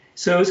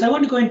 So I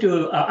want to go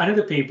into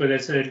another paper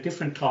that's a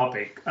different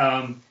topic.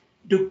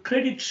 Do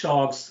credit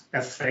shocks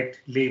affect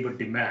labor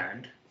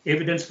demand?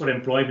 Evidence for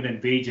employment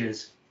and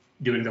wages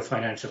during the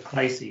financial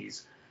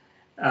crises.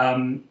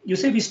 You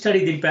say we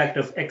studied the impact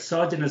of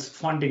exogenous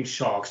funding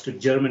shocks to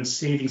German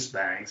savings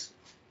banks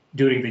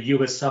during the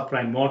US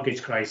subprime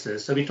mortgage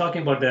crisis. So we're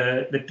talking about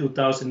the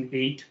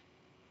 2008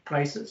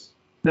 crisis?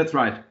 That's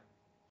right.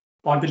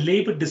 Or the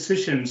labor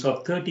decisions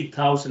of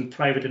 30,000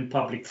 private and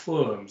public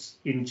firms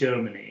in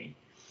Germany.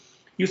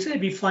 You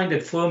said we find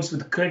that firms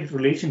with credit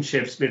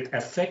relationships with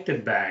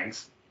affected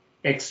banks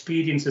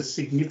experience a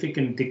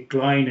significant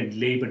decline in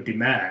labor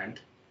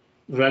demand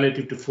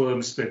relative to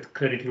firms with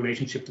credit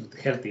relationships with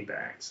healthy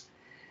banks.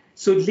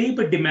 So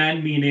labor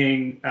demand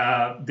meaning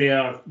they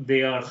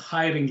are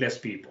hiring less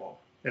people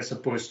as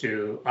opposed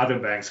to other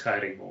banks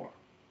hiring more.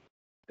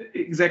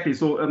 Exactly.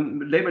 So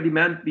labor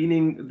demand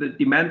meaning the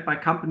demand by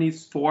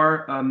companies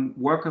for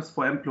workers,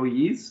 for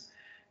employees.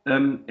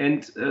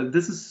 And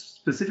this is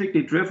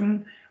specifically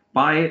driven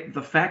by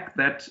the fact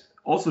that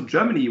also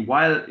Germany,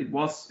 while it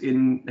was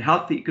in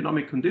healthy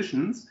economic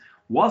conditions,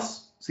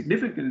 was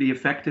significantly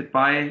affected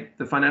by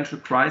the financial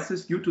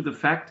crisis due to the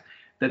fact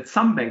that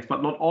some banks,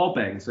 but not all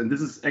banks, and this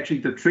is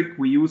actually the trick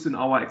we use in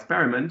our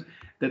experiment,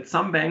 that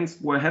some banks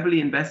were heavily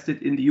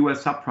invested in the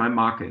US subprime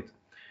market.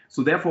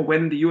 So therefore,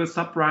 when the US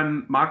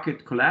subprime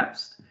market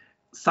collapsed,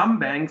 some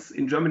banks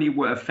in Germany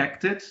were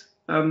affected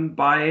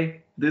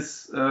by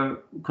this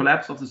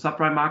collapse of the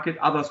subprime market.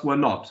 Others were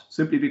not,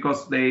 simply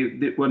because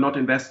they were not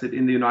invested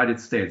in the United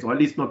States, or at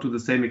least not to the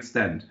same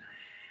extent.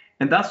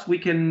 And thus, we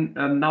can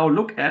now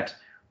look at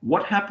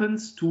what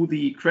happens to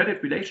the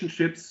credit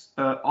relationships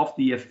of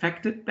the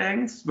affected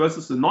banks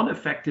versus the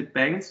non-affected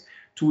banks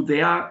to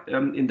their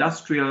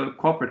industrial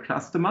corporate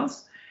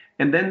customers,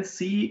 and then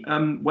see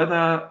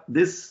whether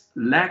this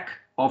lack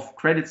of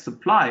credit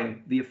supply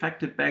the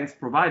affected banks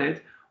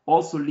provided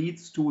also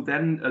leads to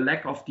then a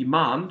lack of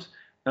demand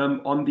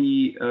on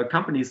the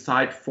company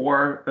side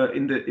for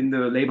in the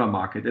labor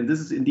market. And this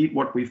is indeed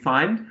what we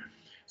find.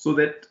 So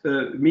that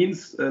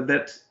means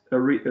that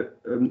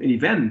an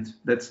event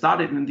that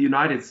started in the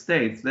United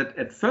States that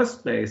at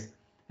first place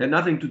had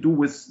nothing to do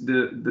with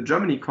the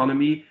German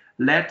economy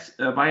led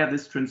via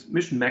this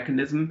transmission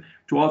mechanism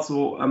to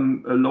also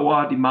a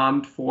lower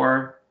demand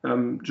for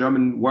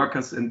German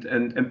workers and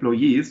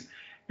employees.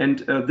 And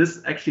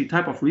this actually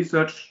type of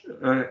research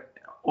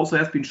also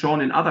has been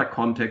shown in other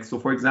contexts. So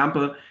for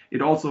example,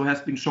 it also has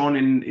been shown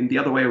in the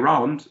other way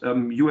around,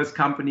 US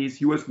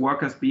companies, US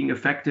workers being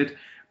affected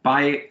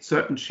by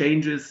certain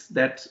changes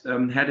that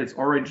had its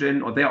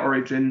origin or their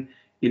origin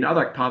in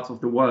other parts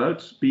of the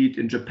world, be it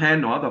in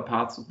Japan or other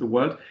parts of the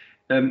world,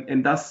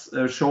 and thus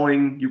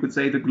showing, you could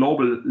say, the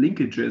global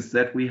linkages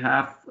that we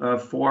have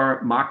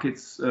for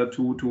markets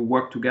to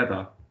work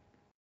together.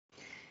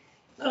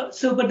 But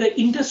the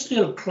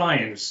industrial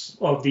clients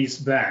of these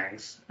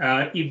banks,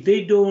 if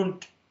they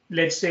don't,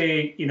 let's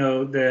say,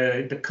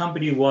 the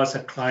company was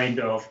a kind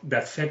of the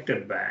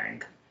affected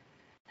bank,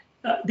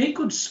 they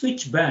could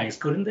switch banks,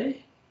 couldn't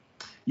they?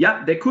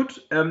 Yeah, they could,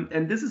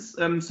 and this is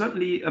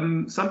certainly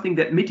something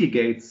that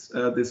mitigates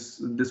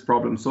this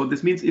problem. So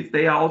this means if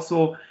they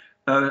also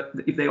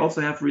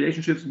have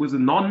relationships with a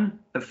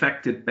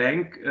non-affected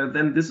bank,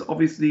 then this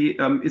obviously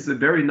is a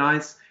very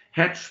nice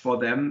hedge for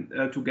them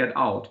to get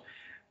out.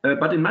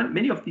 But in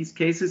many of these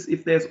cases,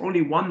 if there's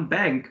only one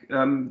bank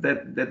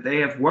that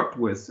they have worked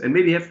with, and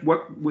maybe have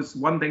worked with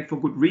one bank for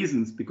good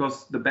reasons,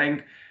 because the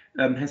bank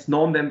has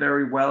known them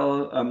very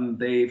well,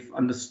 they've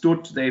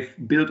understood, they've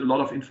built a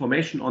lot of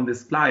information on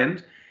this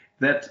client,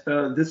 that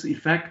this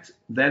effect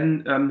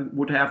then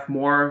would have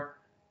more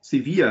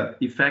severe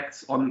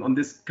effects on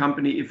this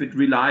company if it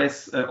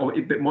relies, or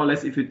more or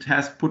less if it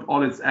has put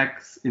all its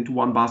eggs into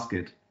one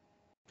basket.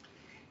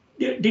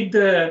 Did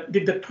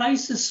the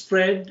prices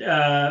spread,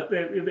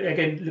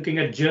 again, looking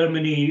at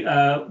Germany,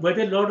 were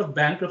there a lot of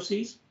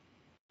bankruptcies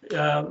in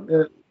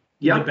the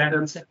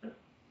banking sector?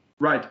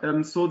 Right.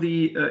 So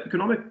the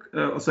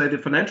the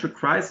financial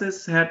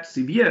crisis had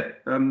severe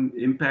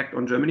impact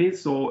on Germany.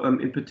 So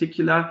in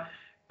particular,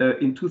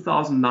 in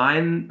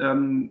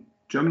 2009,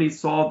 Germany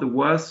saw the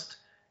worst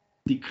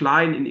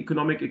decline in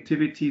economic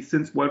activity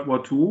since World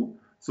War II.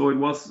 So it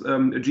was a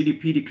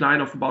GDP decline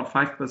of about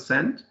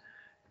 5%.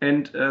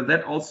 And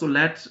that also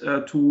led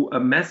to a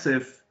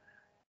massive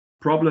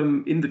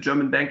problem in the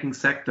German banking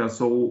sector.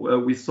 So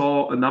we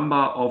saw a number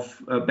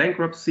of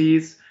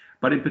bankruptcies,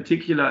 but in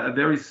particular, a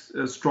very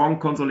strong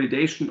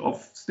consolidation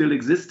of still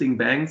existing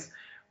banks,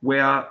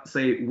 where,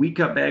 say,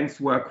 weaker banks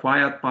were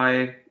acquired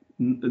by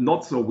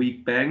not so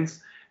weak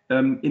banks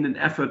in an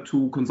effort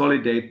to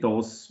consolidate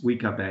those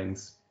weaker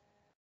banks.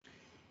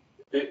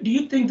 Do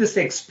you think this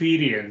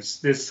experience,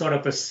 this sort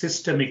of a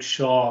systemic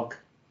shock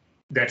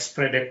that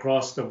spread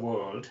across the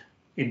world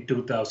in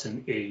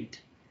 2008,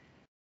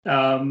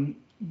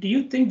 do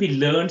you think we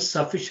learned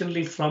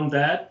sufficiently from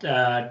that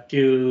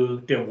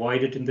to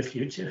avoid it in the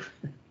future?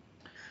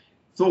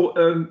 So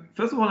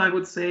first of all, I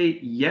would say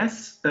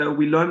yes,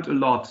 we learned a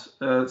lot.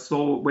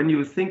 So when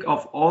you think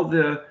of all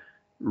the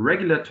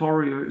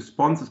regulatory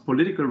responses,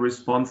 political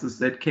responses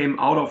that came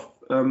out of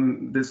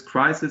this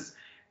crisis,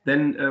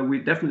 then we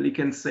definitely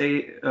can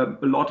say a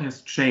lot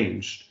has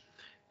changed.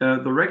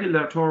 The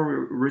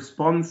regulatory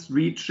response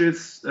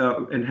reaches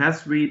and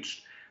has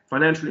reached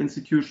financial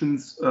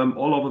institutions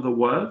all over the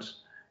world.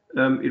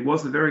 It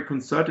was a very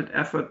concerted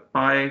effort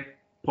by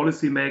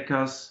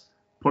policymakers,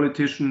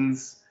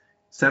 politicians,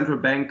 central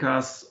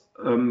bankers,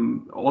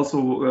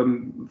 also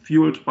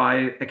fueled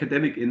by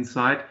academic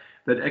insight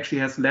that actually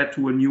has led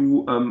to a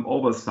new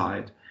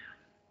oversight.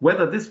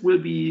 Whether this will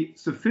be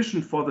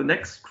sufficient for the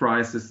next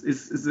crisis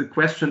is a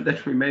question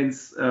that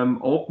remains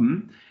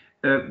open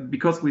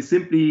because we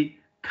simply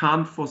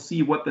can't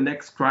foresee what the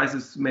next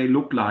crisis may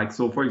look like.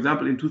 So, for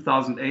example, in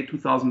 2008,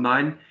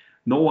 2009,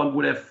 no one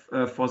would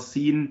have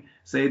foreseen,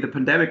 say, the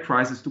pandemic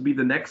crisis to be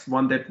the next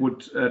one that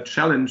would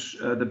challenge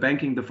the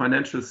banking, the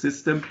financial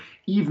system,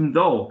 even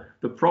though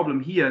the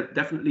problem here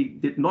definitely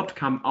did not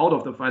come out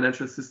of the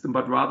financial system,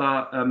 but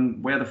rather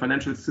where the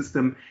financial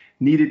system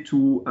needed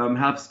to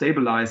help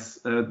stabilize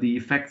the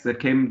effects that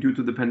came due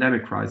to the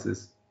pandemic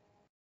crisis.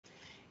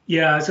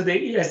 Yeah, so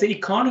as the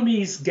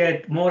economies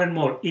get more and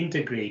more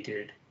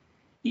integrated,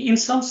 in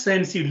some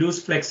sense, you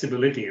lose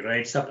flexibility,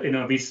 right?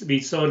 We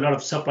saw a lot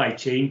of supply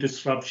chain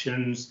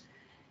disruptions,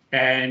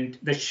 and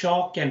the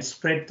shock can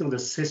spread through the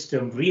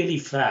system really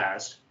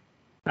fast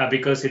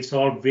because it's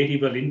all very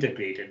well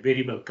integrated,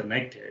 very well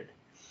connected.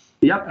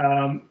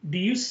 Yeah. Do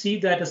you see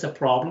that as a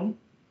problem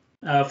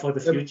for the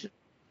future?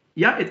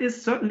 Yeah, it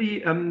is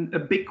certainly a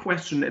big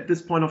question at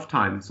this point of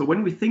time. So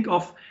when we think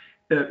of,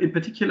 in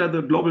particular,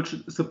 the global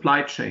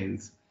supply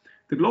chains,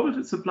 the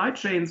global supply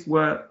chains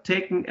were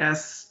taken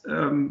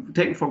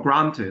for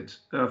granted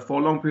for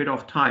a long period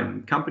of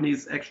time.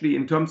 Companies actually,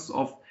 in terms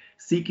of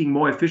seeking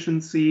more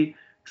efficiency,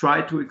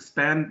 try to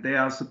expand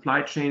their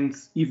supply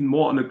chains even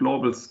more on a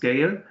global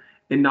scale.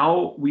 And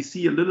now we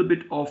see a little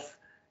bit of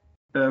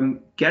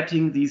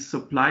getting these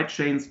supply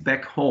chains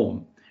back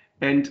home.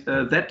 And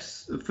that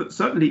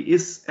certainly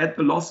is at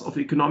the loss of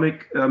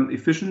economic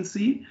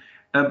efficiency,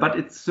 but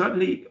it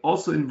certainly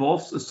also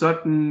involves a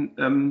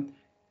certain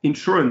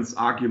insurance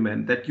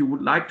argument that you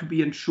would like to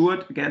be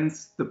insured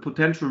against the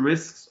potential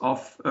risks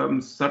of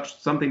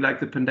something like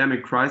the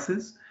pandemic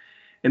crisis.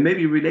 And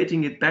maybe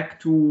relating it back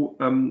to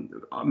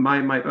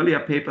my earlier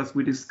papers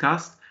we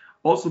discussed,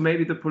 also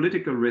maybe the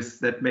political risks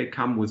that may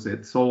come with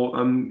it. So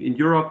in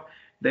Europe,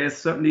 there's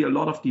certainly a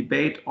lot of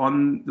debate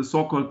on the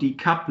so-called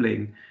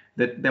decoupling,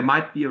 that there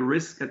might be a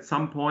risk at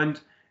some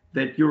point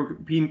that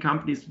European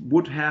companies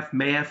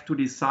may have to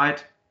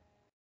decide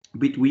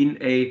between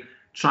a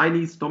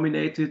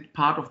Chinese-dominated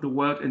part of the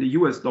world and a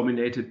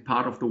US-dominated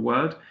part of the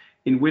world,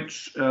 in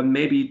which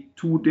maybe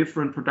two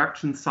different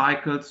production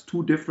cycles,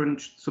 two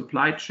different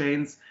supply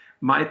chains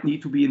might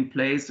need to be in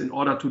place in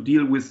order to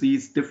deal with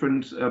these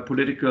different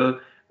political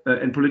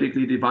and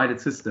politically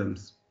divided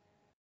systems.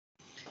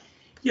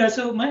 Yeah,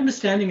 so my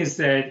understanding is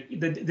that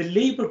the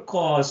labor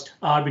cost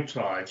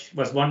arbitrage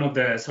was one of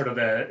the sort of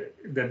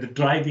the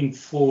driving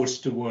force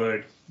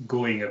toward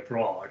going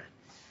abroad.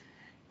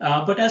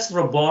 But as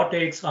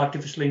robotics,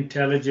 artificial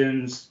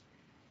intelligence,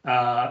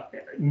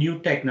 new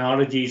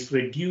technologies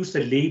reduce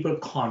the labor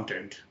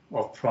content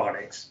of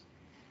products,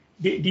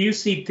 do you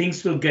see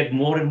things will get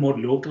more and more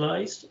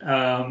localized?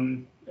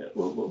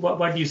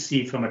 What do you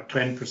see from a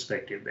trend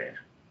perspective there?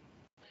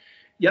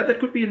 Yeah,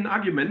 that could be an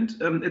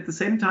argument. At the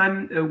same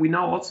time, we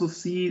now also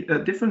see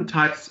different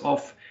types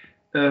of,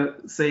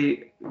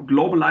 say,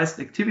 globalized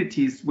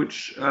activities,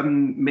 which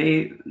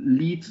may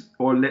lead,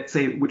 or let's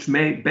say, which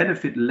may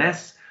benefit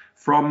less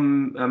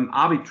from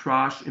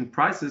arbitrage in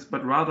prices,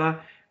 but rather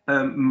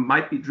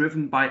might be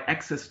driven by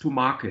access to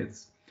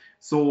markets.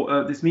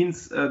 So this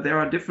means there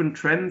are different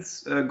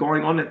trends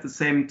going on at the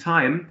same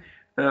time,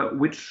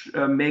 which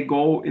may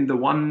go in the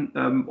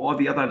one or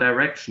the other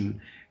direction.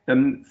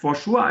 For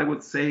sure, I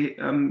would say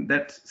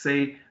that,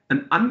 say,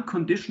 an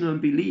unconditional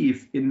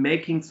belief in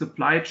making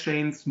supply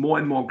chains more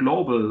and more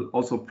global,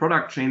 also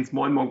product chains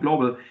more and more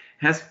global,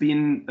 has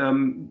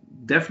been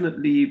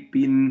definitely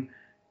been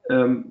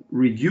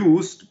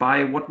reduced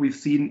by what we've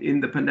seen in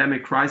the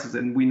pandemic crisis.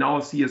 And we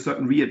now see a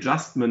certain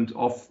readjustment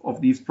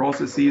of these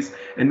processes,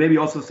 and maybe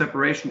also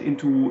separation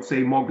into,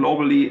 say, more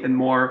globally and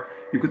more,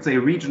 you could say,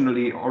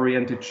 regionally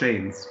oriented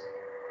chains.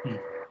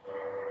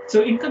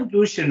 So in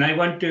conclusion, I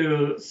want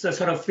to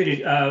sort of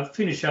finish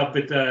up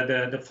with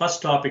the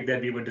first topic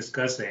that we were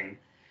discussing.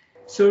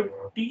 So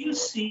do you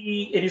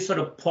see any sort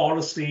of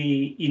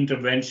policy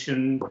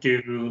intervention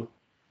to,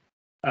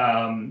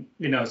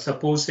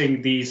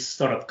 supposing these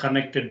sort of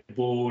connected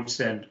boards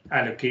and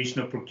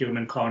allocation of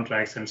procurement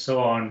contracts and so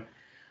on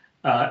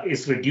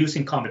is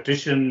reducing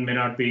competition, may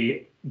not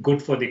be good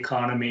for the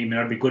economy, may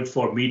not be good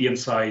for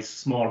medium-sized,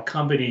 small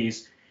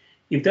companies?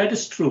 If that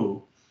is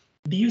true,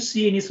 do you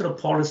see any sort of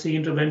policy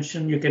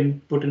intervention you can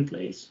put in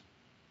place?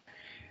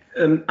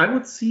 I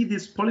would see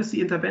this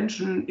policy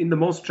intervention in the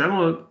most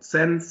general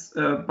sense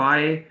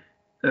by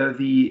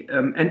the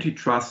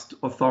antitrust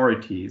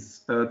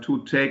authorities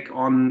to take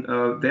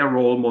on their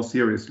role more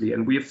seriously.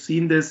 And we have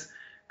seen this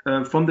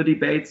from the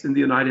debates in the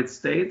United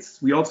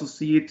States. We also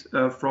see it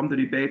from the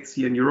debates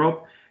here in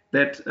Europe,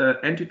 that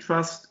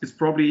antitrust is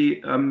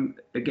probably,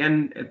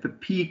 again, at the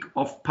peak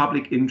of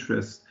public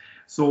interest.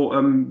 So,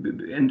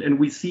 and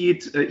we see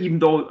it, even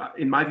though,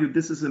 in my view,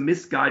 this is a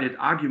misguided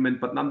argument,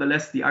 but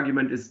nonetheless, the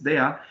argument is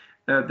there,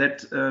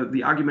 that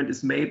the argument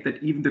is made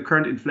that even the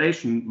current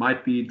inflation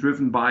might be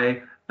driven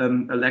by a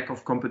lack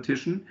of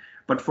competition.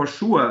 But for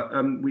sure,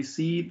 we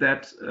see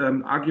that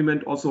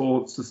argument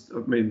also,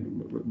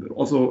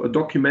 also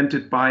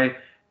documented by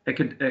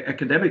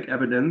academic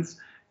evidence,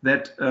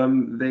 that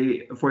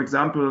for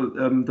example,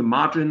 the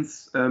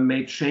margins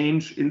may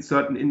change in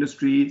certain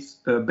industries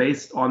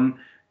based on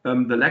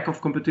the lack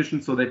of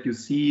competition, so that you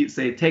see,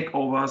 say,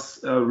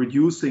 takeovers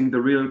reducing the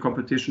real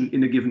competition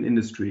in a given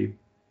industry.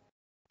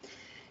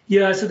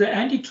 Yeah, so the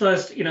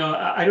antitrust,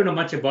 I don't know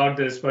much about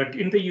this, but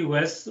in the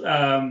US,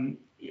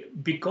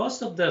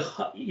 because of the,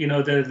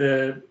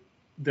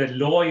 the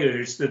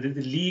lawyers, the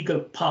legal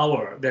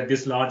power that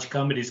these large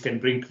companies can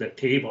bring to the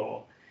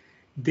table,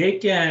 they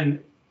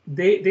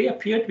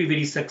appear to be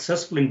very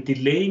successful in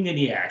delaying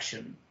any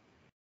action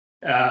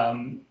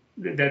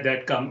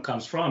that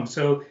comes from.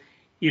 So,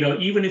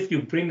 even if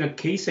you bring a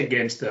case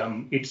against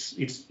them, it's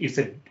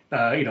a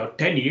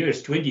 10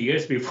 years, 20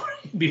 years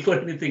before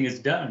anything is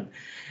done.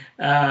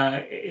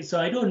 So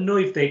I don't know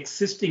if the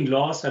existing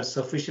laws are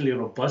sufficiently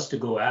robust to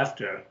go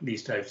after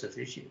these types of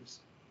issues.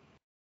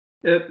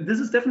 This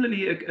is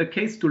definitely a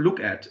case to look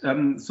at.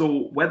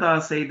 So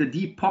whether, say, the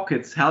deep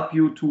pockets help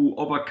you to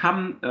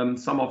overcome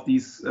some of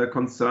these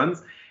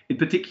concerns, in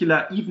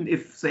particular, even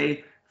if,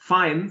 say,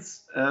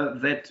 fines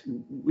that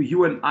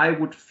you and I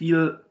would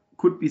feel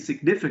could be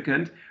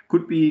significant,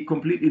 could be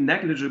completely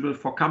negligible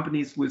for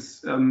companies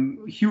with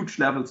huge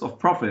levels of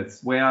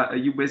profits, where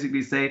you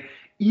basically say,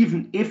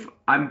 even if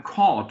I'm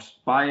caught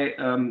by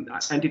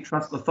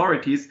antitrust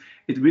authorities,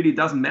 it really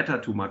doesn't matter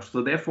too much.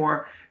 So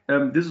therefore,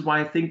 this is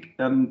why I think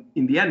in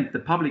the end, the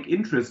public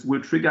interest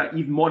will trigger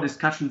even more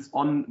discussions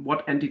on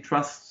what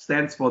antitrust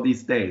stands for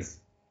these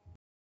days.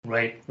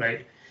 Right.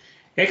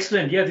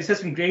 Excellent. Yeah, this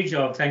has been a great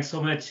job. Thanks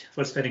so much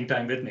for spending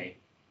time with me.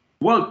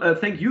 Well,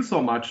 thank you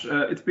so much.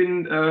 It's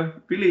been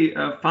really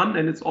fun,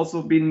 and it's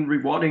also been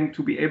rewarding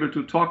to be able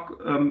to talk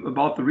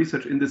about the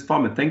research in this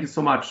format. Thank you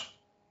so much.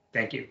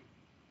 Thank you.